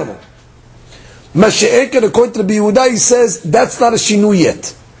keep the animal. Mashe'eker, according to Rabbi Yehuda, he says that's not a shinui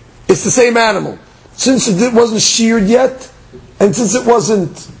yet. It's the same animal. Since it wasn't sheared yet, and since it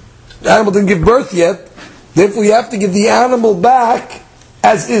wasn't, the animal didn't give birth yet, therefore you have to give the animal back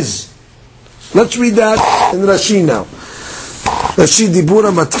as is. Let's read that in Rashi now. Rashi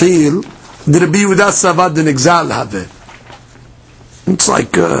Dibura Matchil, the Rabbi Yehuda Savad the Nigzal Haveh. It's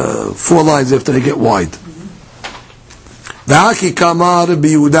like 4 lines after they get wide. V'haki Kamma Rabbi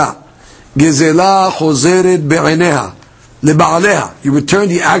Yehuda. Gezela chozeret be'eineha leba'aleha. You return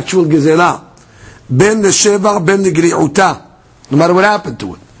the actual gezela, ben leshevach ben legri'uta, no matter what happened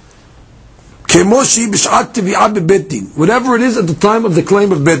to it. Kemoshi b'shat tevi'ah bebet din, whatever it is at the time of the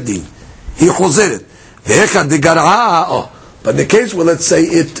claim of bet din, he chozeret. Ve'echa degar'a. But in the case where let's say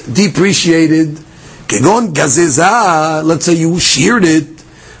it depreciated, kegon gazeza, let's say you sheared it,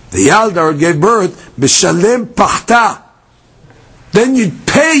 the yalda or gave birth, b'shalem pachta, then you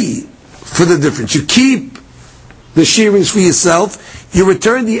pay for the difference. You keep the shearings for yourself. You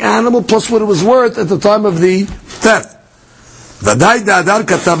return the animal plus what it was worth at the time of the theft.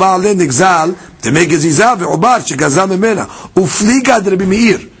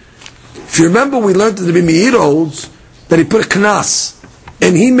 If you remember, we learned that the Rabbi Meir holds that he put a knas,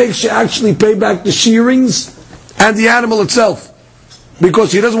 and he makes you actually pay back the shearings and the animal itself,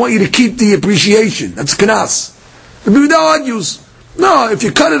 because he doesn't want you to keep the appreciation. That's knas. The Rabbi Meir argues, no, if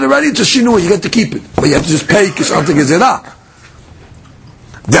you cut it already, it's a shinui, you get to keep it. But you have to just pay something gezerah.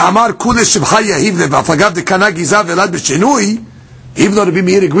 The Amar Kule Shibcha Yahiv Levafagav the Kana Gizav Elad B'Shinui, even though the Rabbi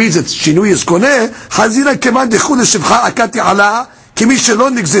Meir agrees that Shinui is Koneh, Hazira Keman de Kule Shibcha Akati Ala, Kimi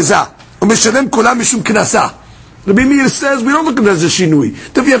Shalon Nigzeza, Umeshalem Kula Mishum Knasa. Rabbi Meir says, we don't look at it as a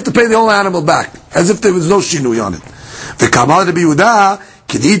Shinui. Then you have to pay the whole animal back, as if there was no Shinui on it. The Kamma Rabbi Yehuda,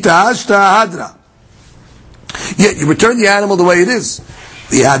 Kedita Ashta Hadra. Yet you return the animal the way it is.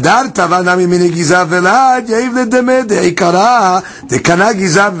 The hadar tavanami min gizav velad yaiv ledemed ikara the kana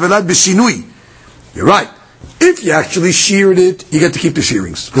gizav velad b'shinui. You're right. If you actually sheared it, you get to keep the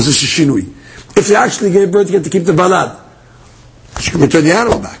shearings because it's a shinui. If you actually gave birth, you get to keep the velad. You can return the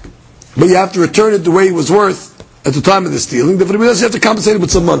animal back, but you have to return it the way it was worth at the time of the stealing. Therefore, you have to compensate it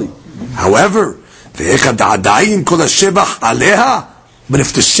with some money. However, but if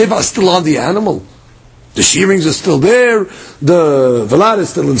the sheva is still on the animal, the shearings are still there, the velad is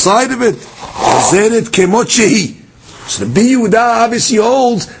still inside of it. So the Rabbi Yehuda obviously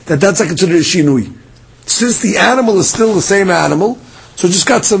holds that that's considered a shinui. Since the animal is still the same animal, so it just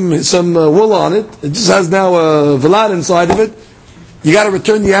got some wool on it, it just has now a velad inside of it, you got to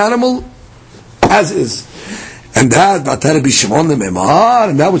return the animal as is. And that, Rabbi Shimon the Memar,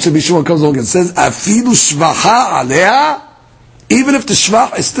 and that which Rabbi Shimon comes along and says, Afilu shvacha aleha, even if the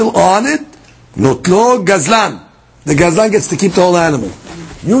shvach is still on it, Notlo gazlan. The gazlan gets to keep the whole animal.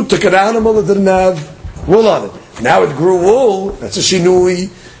 You took an animal that didn't have wool on it. Now it grew wool. That's a shinui.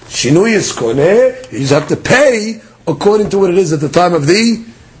 Shinui is koneh. You just have to pay according to what it is at the time of the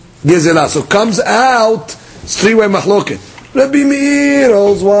gezelah. So it comes out, it's three-way mahloket. Rabbi Meir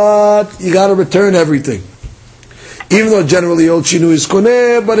holds what? You got to return everything. Even though generally old shinui is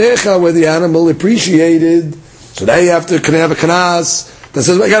koneh, but hecha, where the animal appreciated, so now you have to have a kanas that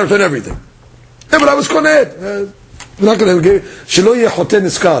says, well, you got to return everything. Yeah, but I was koneh. We're not going to give shelo yechoten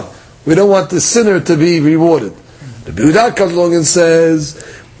iskar. We don't want the sinner to be rewarded. The Yehuda comes along and says,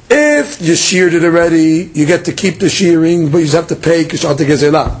 if you sheared it already, you get to keep the shearing, but you just have to pay kishat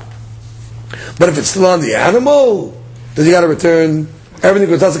gezelah. But if it's still on the animal, then you got to return everything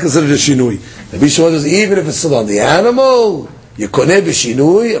because that's considered a shinui. The Bishwa says, even if it's still on the animal, you koneh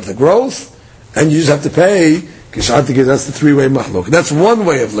b'shinui of the growth, and you just have to pay kishat gezelah. That's the three-way mahlok. That's one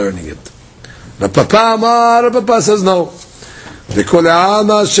way of learning it. The Papa says no. The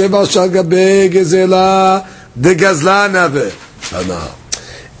kol'ana sheva shal gabe gezela the gazlan ave. No.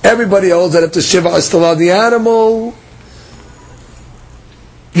 Everybody holds that if the shiva is still on the animal,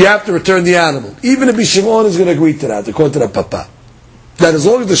 you have to return the animal. Even if Shimon is going to agree to that, according to the Papa. That as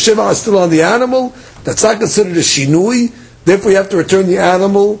long as the shiva is still on the animal, that's not considered a shinui, therefore you have to return the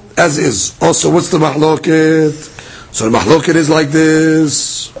animal as is. Also, what's the mahloket? So the mahloket is like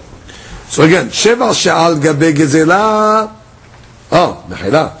this. So again, Sheva Sha'al Gabe Gezela. Oh,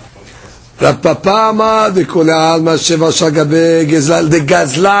 Mechila. Rapapama, the Kul'alma, Sheva Sha'al Gabe Gezela, the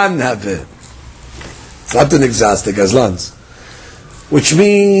Gazlan have it. It's not an exhaust, the Gazlans. Which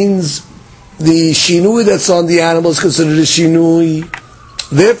means the Shinui that's on the animal is considered a Shinui.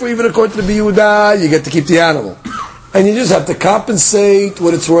 Therefore, even according to the Yehuda, you get to keep the animal. And you just have to compensate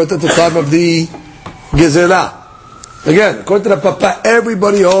what it's worth at the time of the Gezela. Again, according to the Papa,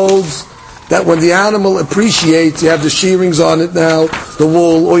 everybody holds that when the animal appreciates, you have the shearings on it now, the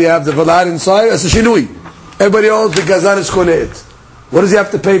wool, or you have the velad inside, that's a shinui. Everybody owns the gazan is koneit. What does he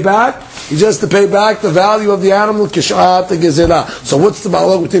have to pay back? He just has to pay back the value of the animal, kishat, the gezelah. So what's the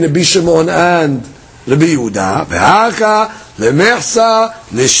ma'alok between Rabbi Shimon and Rabbi Yehuda? Ve'aka, le'mechsa,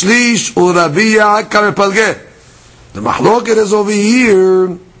 le'shlish, u'rabiya, kamepalge. The mahloket is over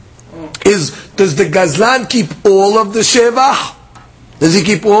here, is, does the gazlan keep all of the shevach? Does he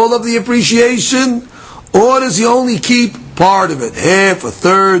keep all of the appreciation? Or does he only keep part of it? Half, a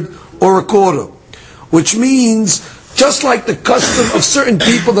third, or a quarter? Which means, just like the custom of certain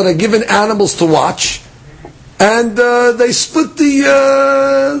people that are given animals to watch, and they split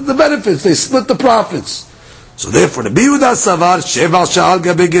the benefits, they split the profits. So therefore, the Yehuda Savar, Sheva Sha'al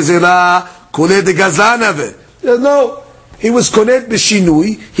Gabe Gezela, Kule de Gazanave. No. He was konet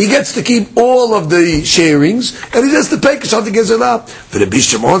b'shinui. He gets to keep all of the sharings, and he has to pay kishat gezelah.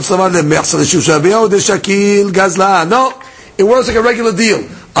 No, it works like a regular deal.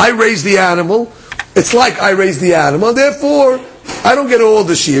 I raise the animal. It's like I raise the animal. Therefore, I don't get all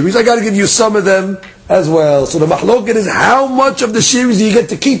the shearings. I got to give you some of them as well. So the mahloket is how much of the shearings do you get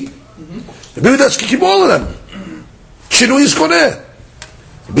to keep? The Yehuda can keep all of them. Shinui is koneh.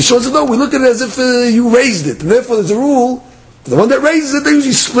 Bishon said, no, we look at it as if you raised it. And therefore there's a rule, the one that raises it, they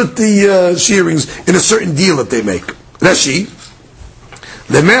usually split the shearings in a certain deal that they make. Rashi,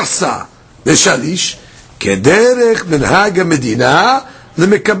 Lemersa, Leshalish, Kederech, Menhag Medina,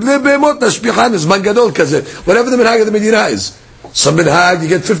 Lemekable Behemot, Nashbichan, is Mangadol Kazet. Whatever the Menhag of the Medina is. Some Menhag you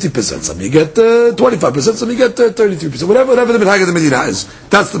get 50%, some you get 25%, some you get 33%. Whatever the Menhag of the Medina is.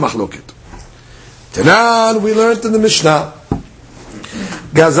 That's the Mahloket. Tanan, we learned in the Mishnah.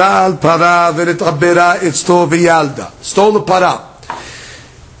 Gazal para v'nit'abera etzto v'yalda. Stole the para.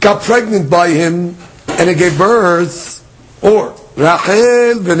 Got pregnant by him and it gave birth. Or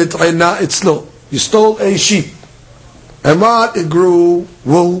Rachel v'nit'ena etzlo. You stole a sheep. And what? It grew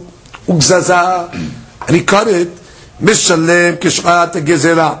wool. Ugzaza. And he cut it. Mishalem kish'at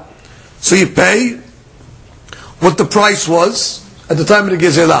gezela. So you pay what the price was at the time of the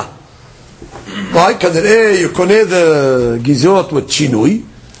gezela. Why? Because you koneh the gizot with chinui,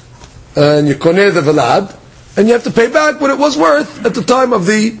 and you koneh the velad, and you have to pay back what it was worth at the time of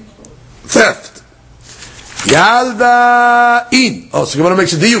the theft. Yalda in. Oh, so Gemara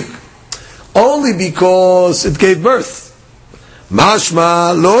makes a diuk. Only because it gave birth.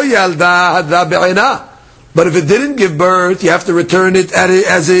 Mashma lo yalda hadra be'ena. But if it didn't give birth, you have to return it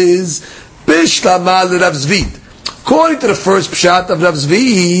as is. Bishlama l'Rav Zvid. According to the first pshat of Rav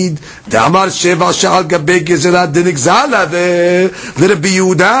Zvid, the Amar Sheva Sha'al Gabe Gezela Dinigzala the Rabbi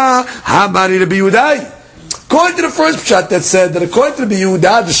Yehuda Hamari Rabbi Yehudai. According to the first pshat that said that according to the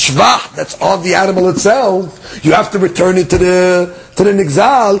Yehuda, the shvach that's on the animal itself, you have to return it to the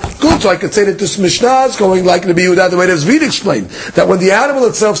nigzal. Good, so I could say that this Mishnah is going like the Yehuda, the way that Zvid explained, that when the animal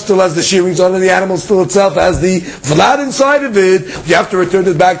itself still has the shearings on it, and the animal still itself has the vlad inside of it, you have to return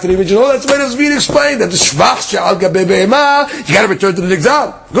it back to the original. That's the way that Zvid explained, that the shvach she'al gabe be'ema, you got to return to the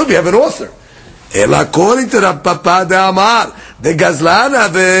nigzal. Good, we have an author. According to Rav Papa de Amar, the Gazlana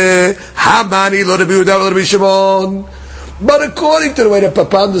ve Hamani lo Rabbi Yehuda lo Rabbi Shimon. But according to the way that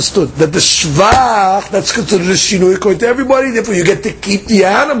Papa understood, that the shvach, that's considered a shinui, according to everybody, therefore you get to keep the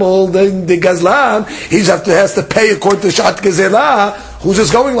animal, then the Gazlan, he has to pay according to Shat Gezerah, who's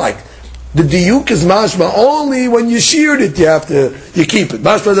just going like. The diuk is mashma, only when you sheared it you keep it.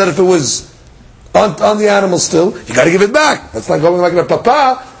 Mashma that if it was on the animal still, you got to give it back. That's not going like Rav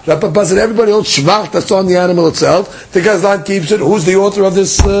Papa. Rav Papa said everybody else shvach that's on the animal itself. The Gazlan keeps it. Who's the author of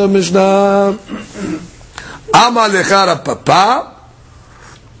this Mishnah? Amar lecha Rav Papa.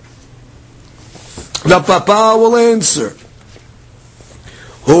 Rav Papa will answer.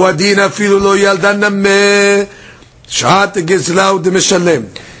 Hu adin afilu lo yaldan nameh shat gezlau de meshalem.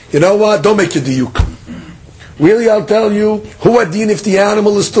 You know what? Don't make your diuk. Really, I'll tell you, hu adin if the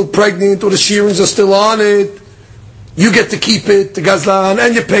animal is still pregnant or the shearings are still on it, you get to keep it, the gazlan,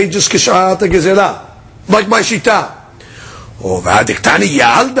 and you pay just kishat gezela, like my shita. Oh, v'adiktani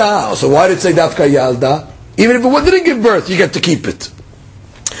yalda. So why did it say dafka yalda? Even if it didn't give birth, you get to keep it.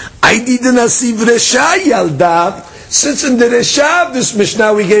 I didn't nasiv resha yalda. Since in the resha of this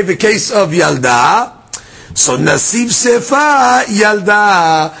Mishnah we gave a case of yalda, so nasiv sefa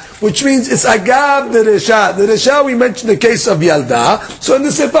yalda, which means it's agav the resha. The resha we mentioned the case of yalda, so in the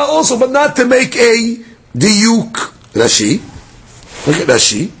sefa also, but not to make a diuk. Rashi, look at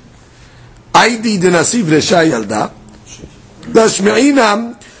Rashi. Aidi de nasiv resha yalda.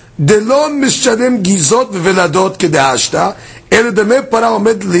 Lashme'inam delon mishalem gizot veveladot kedashta el deme para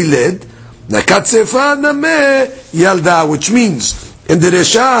omed liled nakat sefa name yalda, which means in the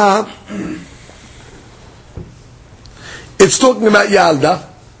resha it's talking about yalda,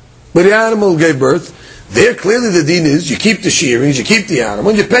 where the animal gave birth. There clearly the din is you keep the shearings, you keep the animal,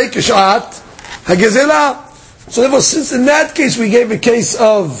 and you pay kishat hagezela. So therefore, since in that case we gave a case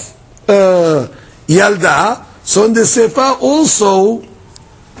of yalda, so in the sefa also,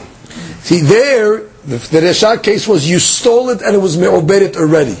 see there, the resha case was you stole it and it was me'oberet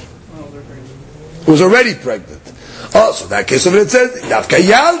already. It was already pregnant. Oh, so that case of it says dafka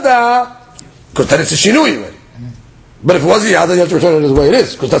yalda, because then it's a shinui already. But if it was a yalda, you have to return it the way it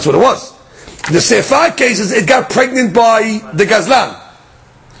is, because that's what it was. The sefa cases, it got pregnant by the gazlan.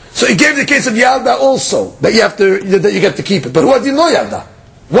 So he gave the case of yalda also, that you get to keep it. But who didn't know yalda?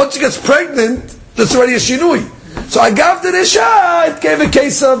 Once it gets pregnant, that's already a shinui. So I gave the resha, it gave a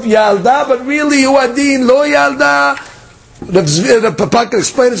case of yalda, but really huadin lo yalda. The Papa can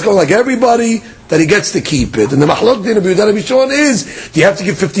explain it's going like everybody, that he gets to keep it. And the mahlok din of Yehuda Bishon is, do you have to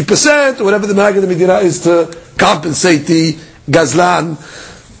give 50% or whatever the Maggid of Medina is to compensate the gazlan?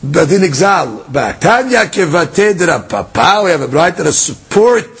 But in exile back. Tanya kevate de Rav Papa. We have a bright that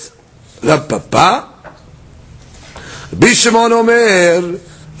support Rav Papa. Rabbi Shimon Omer,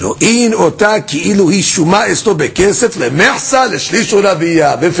 ro'in ota ki'ilu hi shuma esto bekesef lemechsa leshlish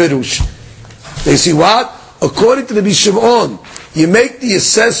urabiya beferush. They see what? According to Rabbi Shimon, you make the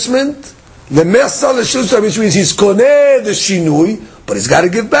assessment lemechsa leshlish urabiya, which means he's koneh the shinui, but he's got to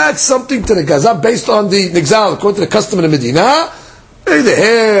give back something to the gazan based on the nigzal, according to the custom in the Medina. Maybe the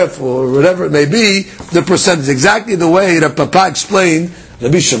half or whatever it may be, the percentage, exactly the way that Papa explained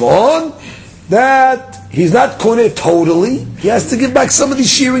Rabbi Shimon, that he's not koneh totally, he has to give back some of the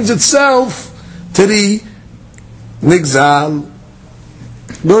shearings itself to the nigzal.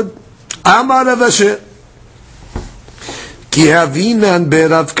 Good. Amar Rav Asher ki havinan be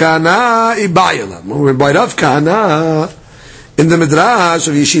Rav Kana ibayala. We're by Rav Kana in the Midrash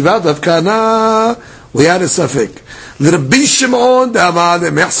of Yeshivat Rav Kana, we had a suffix. Rabbi Shimon d'amar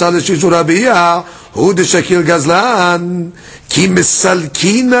mechsa l'shish urabiya hu d'shakil gazlan ki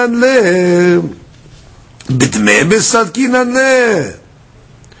misalkinan le b'dmei misalkinan le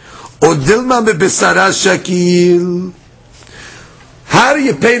o dilma b'besara shakil. How do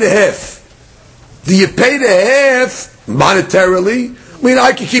you pay the half? Do you pay the half monetarily? I mean,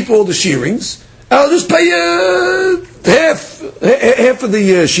 I can keep all the shearings. I'll just pay half of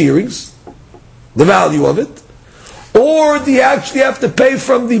the shearings, the value of it. Or do you actually have to pay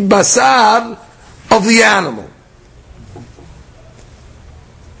from the basar of the animal?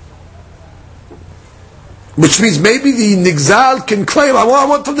 Which means maybe the nigzal can claim, I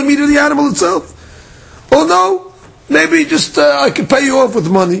want from the meat of the animal itself. Oh no, maybe just I can pay you off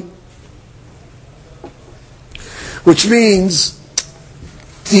with money. which means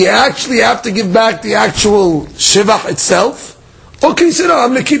do you actually have to give back the actual shevach itself? Okay, you say, no,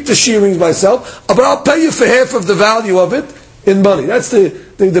 I'm going to keep the shearings myself, but I'll pay you for half of the value of it in money. That's the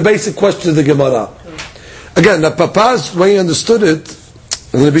basic question of the Gemara. Again, the Papa's way he understood it,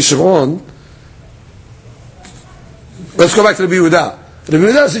 and the Bishimon, let's go back to the Yehuda. The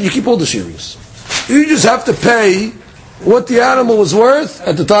Yehuda said you keep all the shearings. You just have to pay what the animal was worth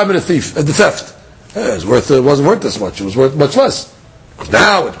at the time of the theft. It wasn't worth this much. It was worth much less.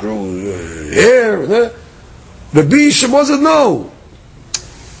 Now it grew hair. The Bishop wasn't no.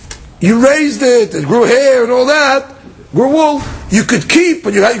 You raised it. It grew hair and all that. Grew wool. You could keep,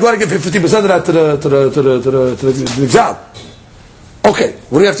 but you got to give 50% of that to the job. Okay,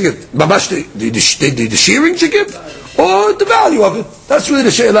 what do you have to give? The shearing you give, or the value of it? That's really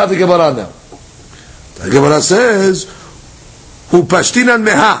the she'elah of the Gemara now. The Gemara says, "Hu pashtinan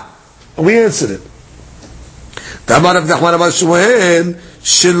meha." We answered it. Tamar of Nachman Amar Shmuel,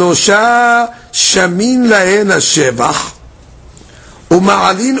 Shelosha shamin lahen hashevach,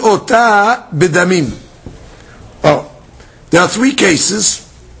 uma'alin ota bedamim. Oh, there are 3 cases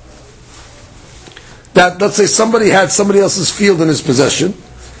that, let's say, somebody had somebody else's field in his possession,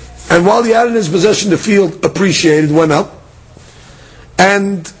 and while he had in his possession, the field appreciated, went up,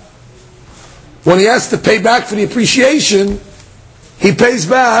 and when he has to pay back for the appreciation, he pays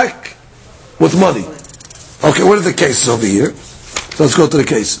back with money. Okay, what are the cases over here? So let's go to the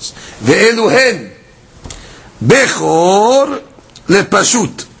cases. Ve'eluhen bechor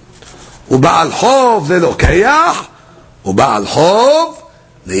lepashut u'ba'al chov le'lokeach u'ba'al chov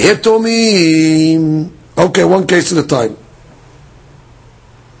le'yetomim. Okay, one case at a time.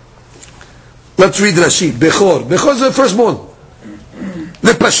 Let's read Rashi. Bechor. Bechor is the firstborn.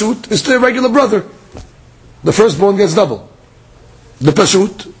 Lepashut is the regular brother. The firstborn gets double. The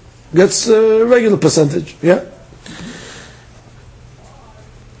pashut gets a regular percentage. Yeah?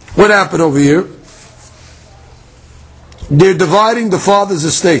 What happened over here? They're dividing the father's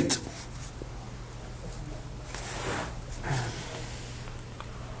estate.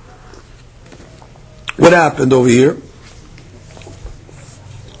 What happened over here?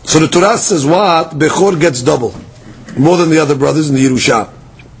 So the Torah says what? Bechor gets double. More than the other brothers in the Yerusha.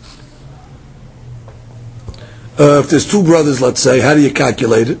 If there's 2 brothers, let's say, how do you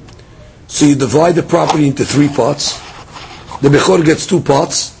calculate it? So you divide the property into 3 parts. The Bechor gets 2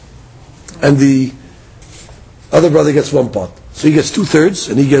 parts, and the other brother gets 1 part. So he gets 2/3,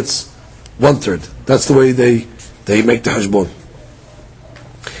 and he gets 1/3. That's the way they make the hashbon.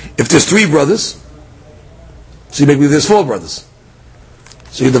 If there's 3 brothers, so you make there's 4 brothers.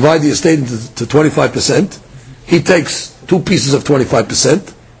 So you divide the estate into 25%. He takes 2 pieces of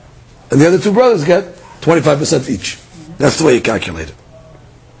 25%, and the other 2 brothers get 25% each. That's the way you calculate it.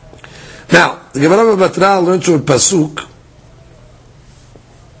 Now, the Gemara Batra learns from a pasuk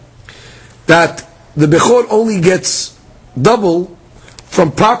that the Bechor only gets double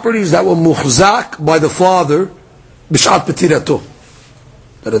from properties that were muhzak by the father b'shat petirato.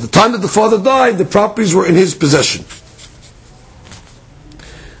 That at the time that the father died, the properties were in his possession.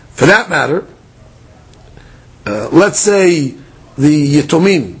 For that matter, let's say the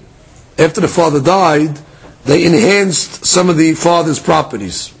Yetomim, after the father died, they enhanced some of the father's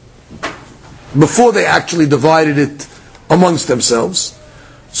properties before they actually divided it amongst themselves.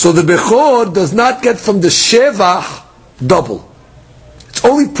 So the Bechor does not get from the Shevach double. It's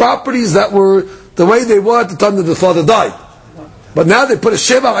only properties that were the way they were at the time that the father died. But now they put a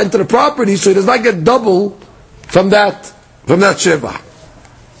Shevach into the property, so he does not get double from that Shevach.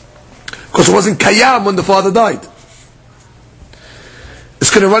 Because it wasn't Kayam when the father died. It's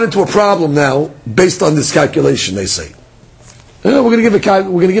going to run into a problem now based on this calculation. They say we're going to give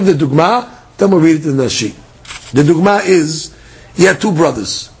the dugma, then we'll read it in the sheet. The dugma is you have 2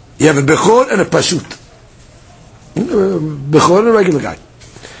 brothers. You have a bechor and a pashut. Bechor and a regular guy.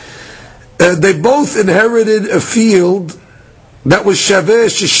 They both inherited a field that was shaveh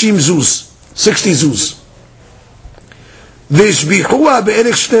shishim zuz, 60 zuz. Vishbichua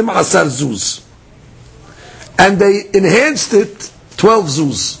be'erich 12 zuz, and they enhanced it 12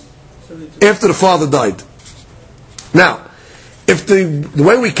 zuz after the father died. Now, if the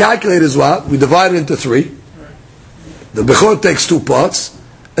way we calculate is what? We divide it into 3. The Bechor takes 2 parts,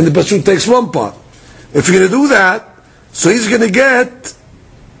 and the Pashut takes 1 part. If you're going to do that, so he's going to get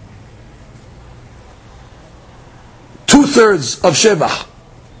 2/3 of Shevach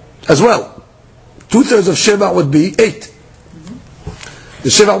as well. 2/3 of Shevach would be 8. The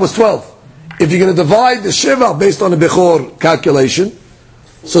Shevach was 12. If you're going to divide the Shevach based on the Bechor calculation,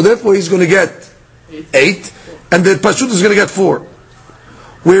 so therefore he's going to get 8, and the Pashut is going to get 4.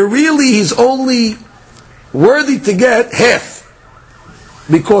 Where really he's only worthy to get half,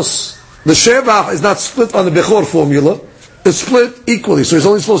 because the shevach is not split on the bechor formula, it's split equally, so he's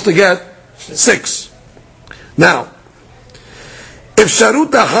only supposed to get 6. Now, if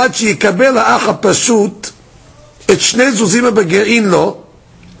sharut achat sheyikabel ha'ach ha'pashut et shnei zuzim ha'begerin lo,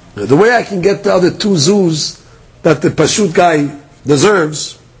 the way I can get the other 2 zuz that the pashut guy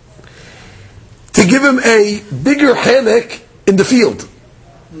deserves, to give him a bigger halek in the field.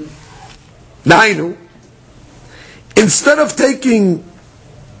 Nainu, instead of taking,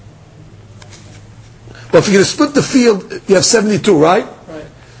 well, if you're going to split the field, you have 72, right? Right.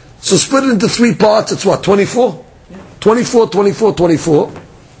 So split it into 3 parts, it's what, 24? Yeah. 24, 24, 24.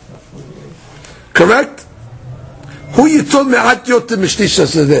 Correct? Who you told me at yotem mishtisha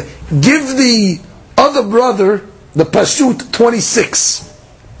says that? Give the other brother, the pashut, 26.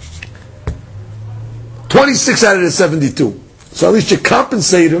 26 out of the 72. So at least you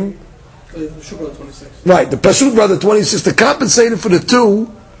compensate him. The Pashut brother 26. Right, the pashut brother 26, to compensate him for the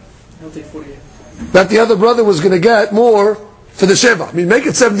 2 He'll take 48. that the other brother was going to get more for the sheva. I mean, make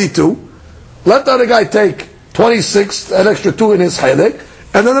it 72. Let the other guy take 26, an extra 2 in his halek,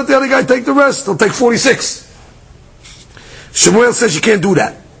 and then let the other guy take the rest. He'll take 46. Shemuel says you can't do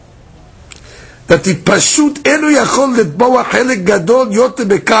that. That the pashut enu yachol letboa halek gadol yote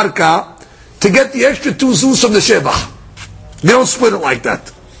bekarka, to get the extra 2 zuz from the sheva. They don't split it like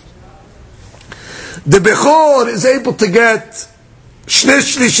that. The bechor is able to get shnei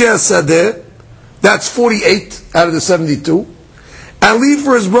shlishei sadeh, that's 48 out of the 72, and leave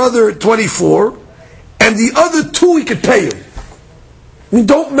for his brother 24, and the other 2 he could pay him. I mean,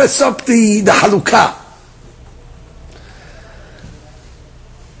 don't mess up the halukah.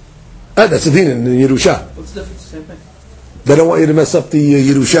 That's the din in Yerusha. What's the difference? Same thing. They don't want you to mess up the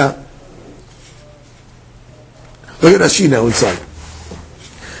Yerusha. Look at Rashi now inside.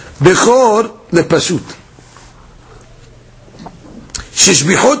 Bechor lepashut.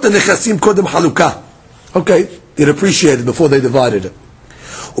 Shishbichot nechasim kodem halukah. Okay, it appreciated before they divided it.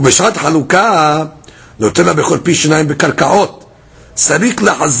 ובשעת חלוקה נותן לה בכל פי 2 בקרקעות. צריך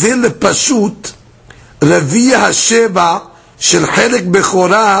להחזיר לפשוט רביע השבע של חלק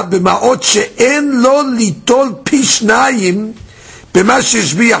בכורה במעות שאין לו ליטול פי 2 במה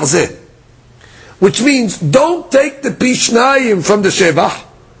שהשביח זה. Which means, don't take the pi shnayim from the shevach.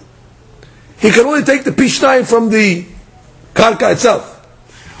 He can only take the pi shnayim from the karka itself.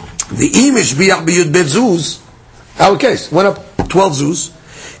 The imish biyach biyud bet zuz, our case, went up 12 zuz.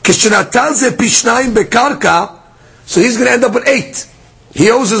 Kishenatal ze pi shnayim bekarka, so he's going to end up with 8.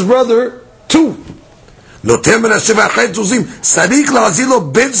 He owes his brother 2. Notem ben ha-shevach chet zuzim, sarik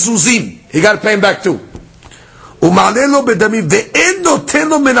la'azilo bet zuzim. He got to pay him back 2. Don't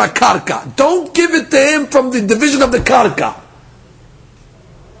give it to him from the division of the karka.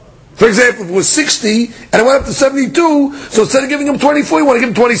 For example, if it was 60 and it went up to 72, so instead of giving him 24, you want to give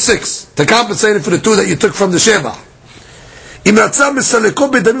him 26 to compensate him for the 2 that you took from the sheva.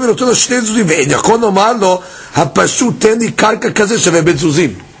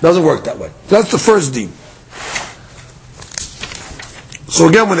 Doesn't work that way. That's the first deen. So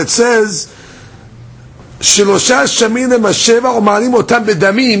again, when it says Shilosha Shamina Masheva or Malim Otam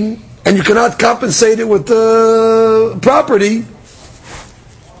Bedamim, and you cannot compensate it with property,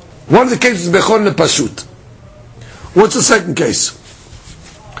 one of the cases is Bechor Pashut. What's the second case?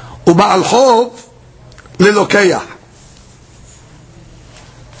 Uba'al Chov Lilokeyah.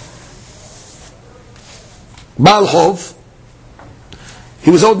 Ba'al Chov,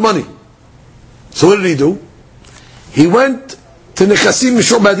 he was owed money. So what did he do? He went to Nechasim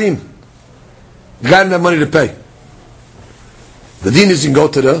Mishobadim. The guy didn't have money to pay. The din is, you can go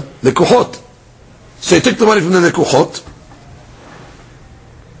to the lekuchot. So he took the money from the lekuchot.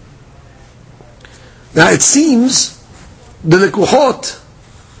 Now it seems the lekuchot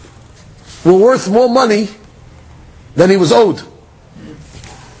were worth more money than he was owed.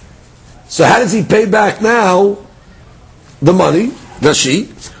 So how does he pay back now the money? Rashi,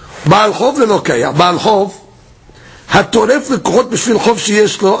 Ba'al Chov leLokeyah, Ba'al Chov, הטורף לקוחות בשביל חוב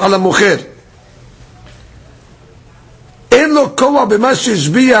שיש לו על המוכר. אין לו כוח במה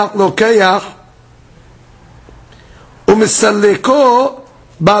שהשביח לוקח, ומסלקו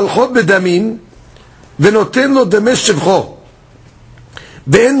בעל חוב בדמים, ונותן לו דמי שבחו,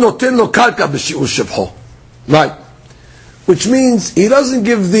 ואין נותן לו קרקע בשיעור שבחו. Right. Which means he doesn't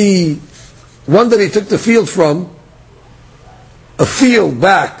give the one that he took the field from a field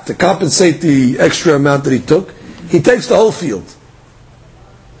back to compensate the extra amount that he took. He takes the whole field.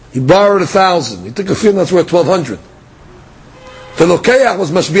 He borrowed 1,000. He took a field that's worth 1,200. The Lokeach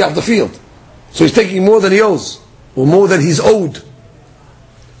was mashbiach the field. So he's taking more than he owes, or more than he's owed.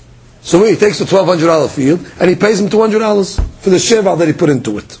 So he takes the $1,200 field and he pays him $200 for the sheval that he put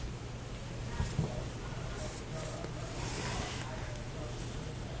into it.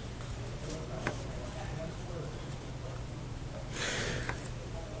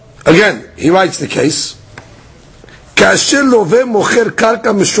 Again, he writes the case. כאשר לווה מוכר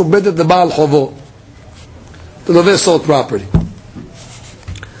קרקע משובדת לבעל חובו. The love sold property.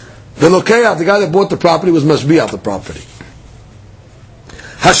 The lokayah, the guy that bought the property, was mashbiach the property.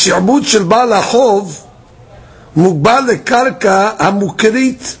 השעבוד של בעל החוב מוגבל לקרקע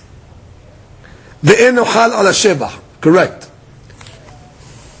המוכרית ואינו חל על השבח. Correct.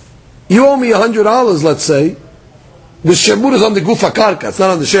 You owe me $100, let's say. The shebur is on the gufa karka, it's not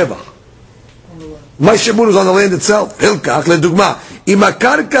on the shevach. My shebur is on the land itself. Hilkach, לדוגמה, אם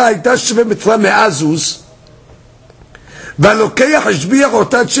הקרקע הייתה שווה בתחילה 100 זוז, והלוקח השביח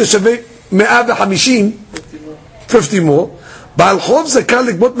אותה ששווה 150, 50 more, בעל חוב זכאי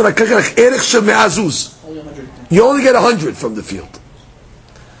לגבות מן הקרקע ערך של 100 זוז. You only get 100 from the field.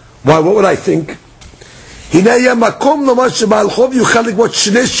 Why, what would I think? הנה היה מקום לומר שבעל חוב יוכל לגבות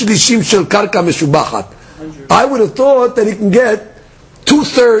 2/3 של קרקע משובחת. I would have thought that he can get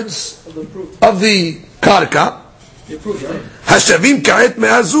 2/3 of the karka. Hashavim ka'et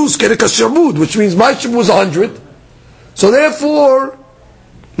me'azuz kerek hash'abud, which means my shabud was 100. So therefore,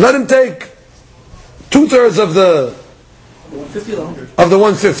 let him take 2/3 of the 150 or 100? Of the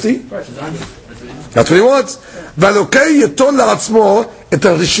 150. That's what he wants. V'alokei yeton la'atzmo et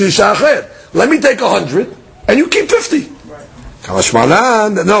ha'shlisha acher. Let me take 100 and you keep 50. Kamash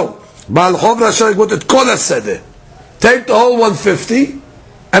malan, no. Baal Chov Rasha Yigvot et kol haseder. Take the whole 150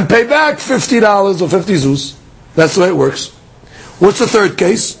 and pay back $50 or 50 zuz. That's the way it works. What's the third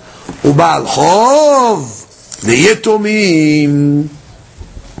case? Ubaal Chov liyetomim.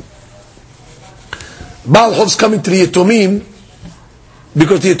 Baal Chov's coming to the yetomim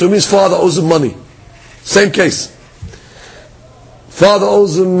because the yetomim's father owes him money. Same case. Father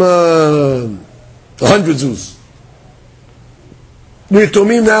owes him 100 zuz. The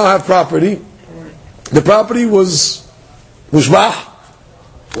Yetomim now have property. The property was mushbah,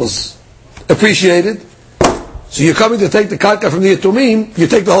 was appreciated. So you're coming to take the karka from the Yetomim, you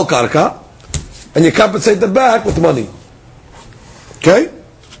take the whole karka, and you compensate them back with money. Okay?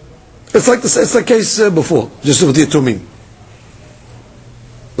 It's like the case before, just with the Yetomim.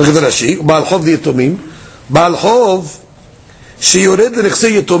 Look at the Rashi. Baal Chov the Yetomim. Baal Chov, שיורד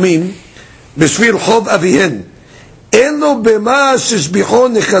לנכסי יתומים, בשביל חוב אביהן. אין לו במה ששביחו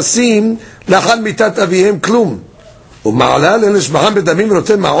נכסים לאחר מיתת אביהם כלום. ומעלה לנשבחם בדמים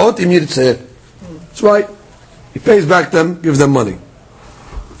ונותן מעות אם ירצה. That's right. He pays back them, gives them money.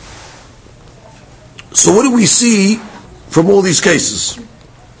 So what do we see from all these cases?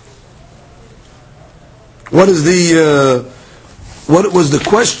 What was the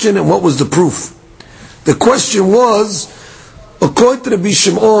question and what was the proof? The question was, according to Rabbi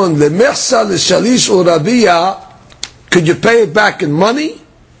Shimon, the mechsa l'shalish or rabiyah, could you pay it back in money,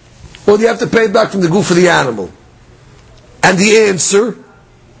 or do you have to pay it back from the goof of the animal? And the answer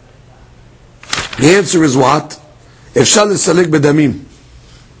is what? Efshal l'salik bedamim.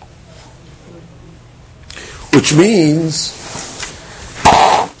 Which means,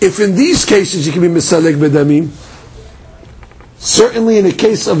 if in these cases you can be misalik bedamim, certainly in the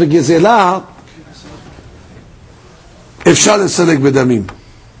case of a gezelah, efshal l'salik bedamim.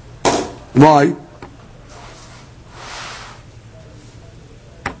 Why?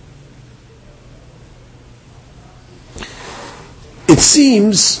 It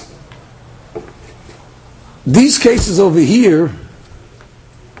seems these cases over here,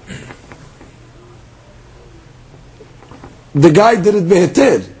 the guy did it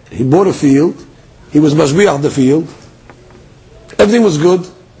beheter. He bought a field, he was mashbiach the field, everything was good,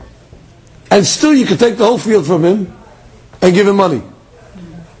 and still you could take the whole field from him and give him money.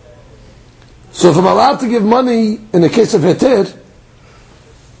 So if I'm allowed to give money in the case of heter,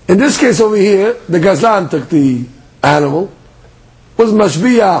 in this case over here, the gazlan took the animal, was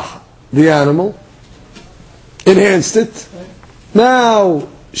mashbiach the animal, enhanced it, now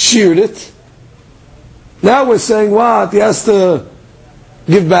sheared it. Now we're saying what? He has to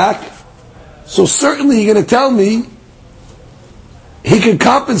give back. So certainly you're going to tell me he can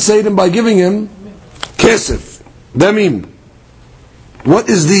compensate him by giving him kesef, damim. What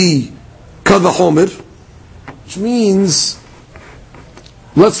is the kavachomer? Which means,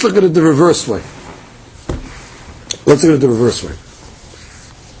 let's look at it the reverse way. Let's look at it the reverse way.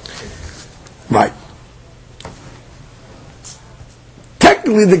 Right.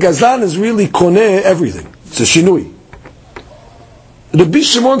 Technically, the gazlan is really koneh everything. It's a shinui. Rabbi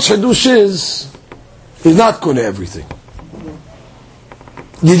Shimon's hadush is not koneh everything.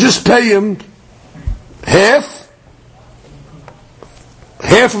 you just pay him half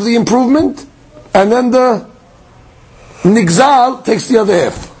of the improvement, and then the nigzal takes the other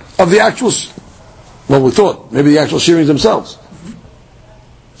half of the actual, well, we thought, maybe the actual shearings themselves.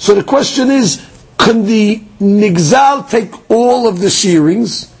 So the question is, can the nigzal take all of the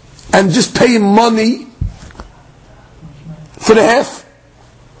shearings and just pay him money for the half?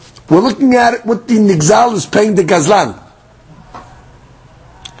 We're looking at it, what the nigzal is paying the gazlan.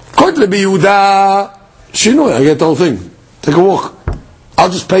 According to the Yehuda, Shinui, I get the whole thing. Take a walk. I'll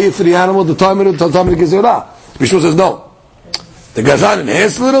just pay you for the animal the time of the gezerah. Rishon says no. The gazlan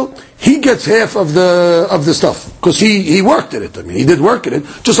enhanced a little. He gets half of the stuff because he worked at it. I mean, he did work at it.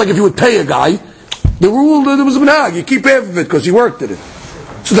 Just like if you would pay a guy, the rule there was a minhag. You keep half of it because he worked at it.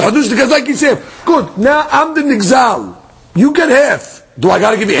 So the hadush the gazlan keeps half. Good. Now I'm the nigzal. You get half. Do I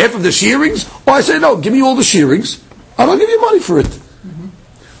got to give you half of the shearings? Or I say no. Give me all the shearings. I don't give you money for it.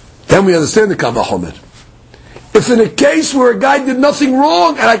 Then we understand the Kamma Homer. If in a case where a guy did nothing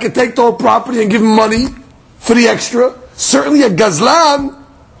wrong and I could take the whole property and give him money for the extra, certainly a gazlan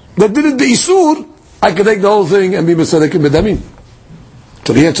that did it the isur, I could take the whole thing and be besadek bedamin.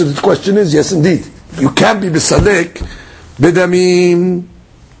 So the answer to the question is yes, indeed. You can be besadek bedamin.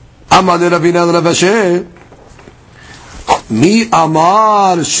 Amar Ravina Rav Asher. Mi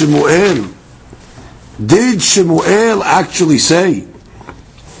amar Shemuel. Did Shemuel actually say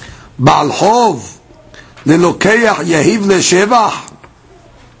Baal Chov ללוקח יהיב לשבח?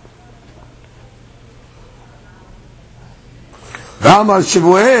 ואמר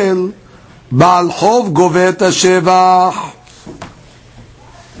שמואל בעל חוב גובה את השבח.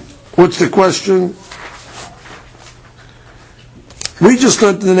 What's the question? We just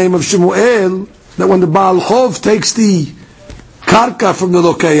learned in the name of Shemuel that when the Baal Chov takes the karka from the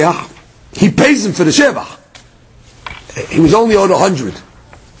Lokeach, he pays him for the shevach. He was only owed 100.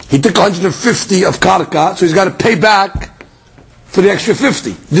 He took 150 of karka, so he's got to pay back for the extra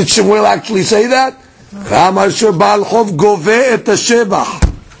 50. Did Shemuel actually say that?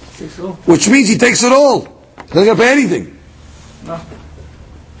 Which means he takes it all. He doesn't got to pay anything. No.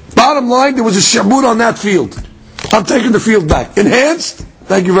 Bottom line, there was a shabur on that field. I'm taking the field back. Enhanced?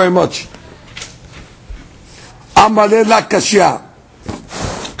 Thank you very much. Amale la kashya.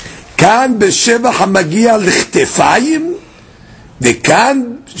 Kan b'shevach hamagia l'chtefayim,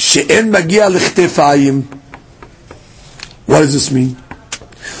 v'kan she'en magia l'chtefayim. What does this mean?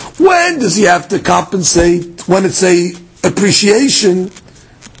 When does he have to compensate? When it's a appreciation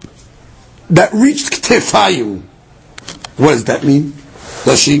that reached ktefayim. What does that mean?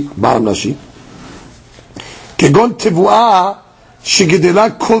 Nashi, ba'am nashi. Kegon tevuah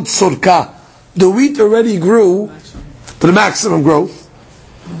shegedela kol tzorka. The wheat already grew to the maximum growth.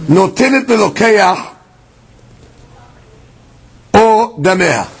 Notenet lelokeach or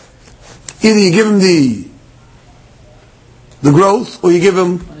dameha. Either you give him the growth or you give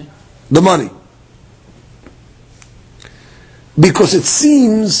him the money. Because it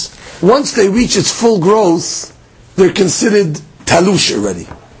seems once they reach its full growth, they're considered talush already.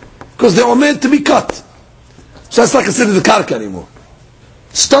 Because they're all meant to be cut. So that's not considered the karka anymore.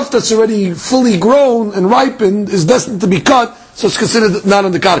 Stuff that's already fully grown and ripened is destined to be cut, so it's considered not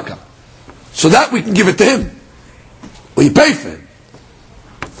on the karka. So that we can give it to him. Or you pay for it.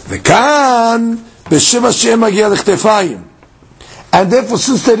 And therefore,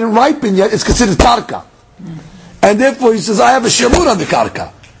 since they didn't ripen yet, it's considered karka. And therefore, he says, I have a shemur on the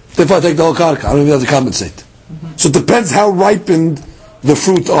karka. Therefore, I take the whole karka. I don't even have to compensate. So it depends how ripened the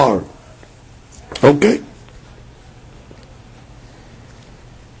fruit are. Okay?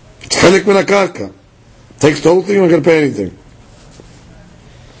 It's chelik min karka. Takes the whole thing, you're not going to pay anything.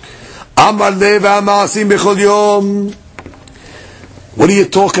 Amar lev ha'ma'asim b'chol yom. What are you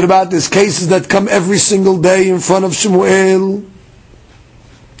talking about? There's cases that come every single day in front of Shemuel.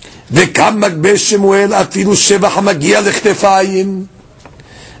 V'kam makbesh Shemuel afilu shevach hamagia l'chtefayim.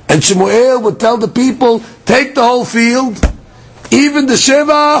 And Shemuel would tell the people, take the whole field, even the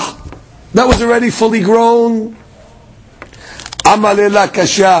shevach that was already fully grown. Amale la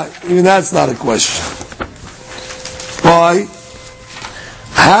kasha. Even that's not a question. Why?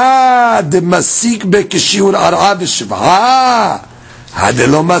 Ha de masik be kishiur ar'a b'shevach. Ha de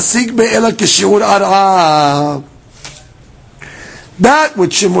lo masik be ela kishiur ar'a. That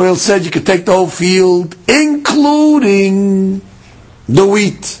which Shemuel said you could take the whole field, including the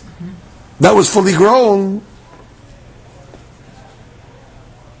wheat that was fully grown,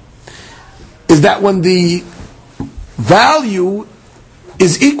 is that when the value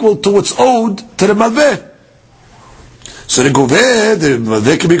is equal to what's owed to the malveh. So the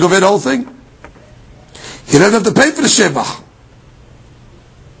malveh can be goveh the whole thing. He doesn't have to pay for the shevach.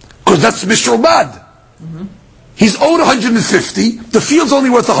 Because that's Mishrobad. He's owed 150, the field's only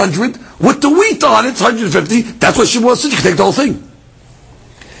worth 100, with the wheat on it, it's 150, that's what Shimon said, you can take the whole thing.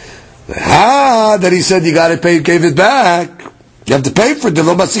 That he said you gotta pay, gave it back. You have to pay for it,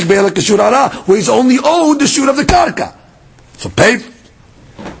 where he's only owed the shoot of the karka. So pay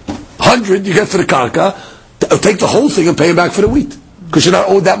 100 you get for the karka, take the whole thing and pay him back for the wheat. Because you're not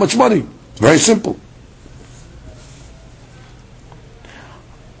owed that much money. It's very simple.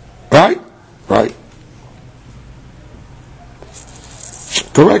 Right? Right.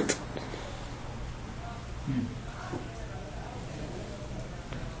 Correct.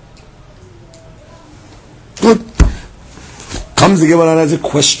 Good. Comes the Gemara as a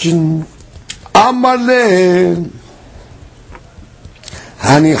question. Amar le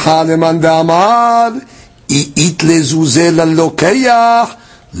Hanicha leman ve'amar i'it lezuze lalokeach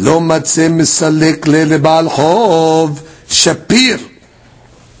lo matze misalek le lebal chov shapir.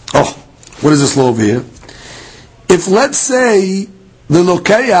 Oh, what is this law over here? If, let's say, the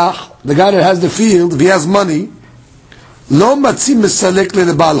lokeach, the guy that has the field, if he has money, lo matzi misalek le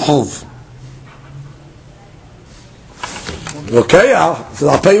lebal chov. Lokeach says,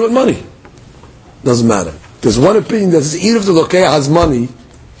 I'll pay you with money. Doesn't matter. There's one opinion that says, even if the lokeach has money,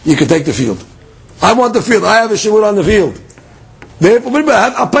 you can take the field. I want the field. I have a shiur on the field.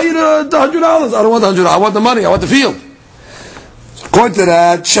 I'll pay you the $100. I don't want the $100. I want the money. I want the field. So according to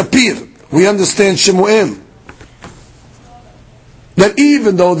that, Shapir, we understand Shemuel, that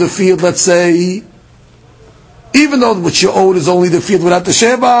even though the field, let's say, even though what you owed is only the field without the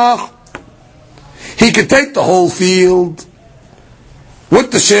shevach, he could take the whole field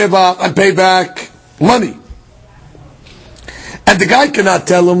with the shevach and pay back money. And the guy cannot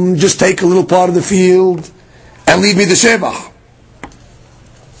tell him, just take a little part of the field and leave me the shevach.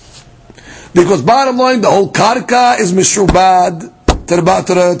 Because bottom line, the whole karka is mishrubad to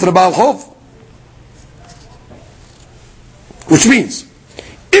the Baal Chov. Which means,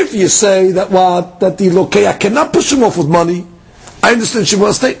 if you say that the lokeach cannot push him off with money, I understand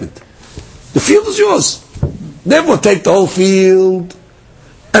Shimon's statement. The field is yours. Never take the whole field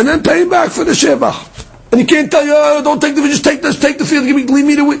and then pay him back for the shevach. And he can't tell you, oh, don't take the field, just take the field, leave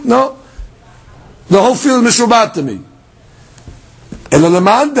me the wheat. No. The whole field is mishrubat to me.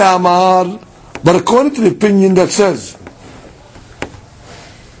 But according to the opinion that says,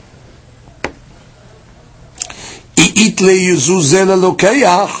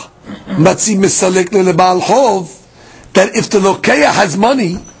 that if the lokeach has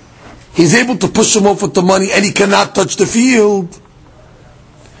money, he's able to push him off with the money and he cannot touch the field.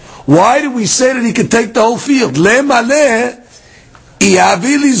 Why do we say that he can take the whole field?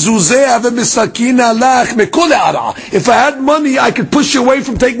 If I had money, I could push you away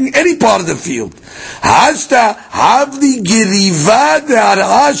from taking any part of the field.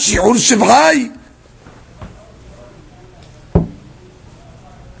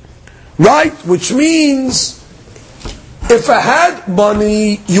 Right? Which means, if I had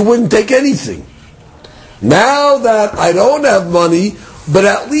money, you wouldn't take anything. Now that I don't have money, but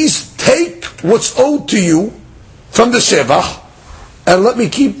at least take what's owed to you from the shevach, and let me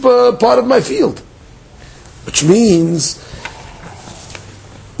keep part of my field. Which means,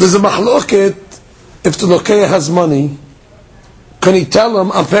 there's a mahloket, if the lokeach has money, can he tell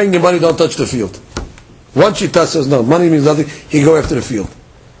him, I'm paying you money, don't touch the field? One shita says no, money means nothing, he go after the field.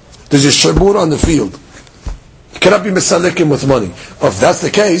 There's a shabur on the field. You cannot be misalekim with money. Or if that's the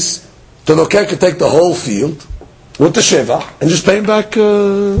case, the lokeach can take the whole field with the shevach and just pay him back, for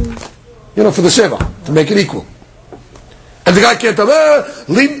the shevach, to make it equal. And the guy can't tell,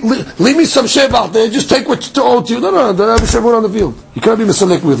 leave me some shevach there, just take what you owe to you. No, they have a shabur on the field. You cannot be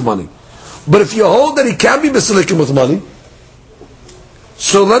misalekim with money. But if you hold that he can be misalekim with money,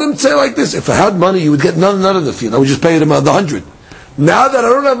 so let him say like this, if I had money, you would get none of the field. I would just pay him the 100. Now that I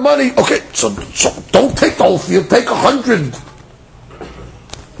don't have money, okay, so don't take the whole field, take 100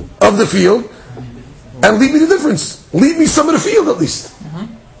 of the field, and leave me the difference. Leave me some of the field at least.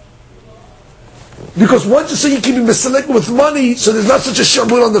 Because once you say you can be misselected with money, so there's not such a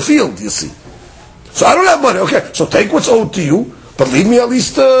shabur on the field, you see. So I don't have money, okay, so take what's owed to you, but leave me at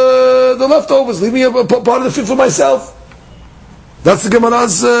least the leftovers, leave me a part of the field for myself. That's the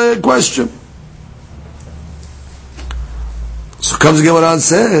Gemara's question. So comes the Gemara and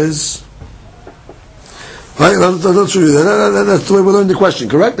says, right, I'll show you that. That's the way we learn the question,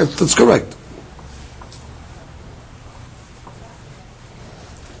 correct? That's correct.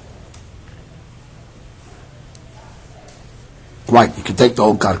 Right, you can take the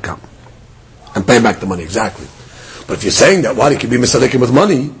whole karka and pay back the money, exactly. But if you're saying that, why, he can be misalekim with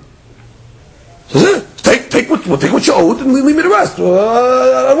money, so take take what you owed and leave me the rest. I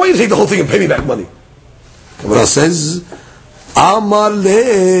don't want you to take the whole thing and pay me back money. Kamma says, Amar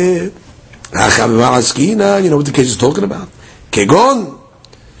le, you know what the case is talking about? Kegon,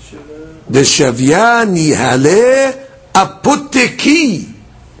 the shavyani hale apoteki.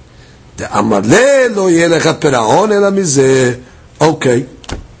 The Amar le lo yelecha peraon ela mizeh. Okay.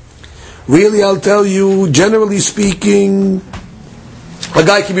 Really, I'll tell you, generally speaking, a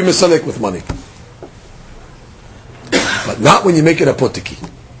guy can be misalek with money. But not when you make it a potiki.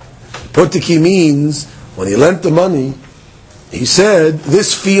 Potiki means, when he lent the money, he said,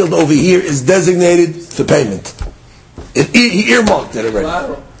 this field over here is designated for payment. He earmarked it already.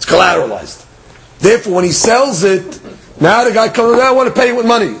 It's collateralized. Therefore, when he sells it, now the guy comes, I want to pay you with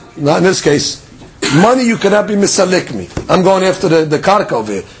money. Not in this case. Money you cannot be misalek me. I'm going after the karka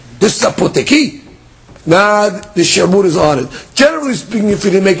over here. This is a poteki. Now the shamur is on it. Generally speaking, if you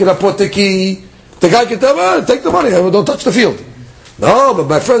didn't make it a poteki, the guy can tell, take the money, don't touch the field. No, but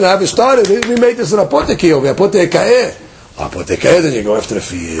my friend, I haven't started. We made this in a poteki over here. Potekae. A potekae, then you go after the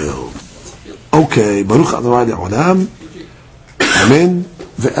field. Okay. Baruch Adonai Le'olam. Amen.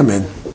 Ve'amen.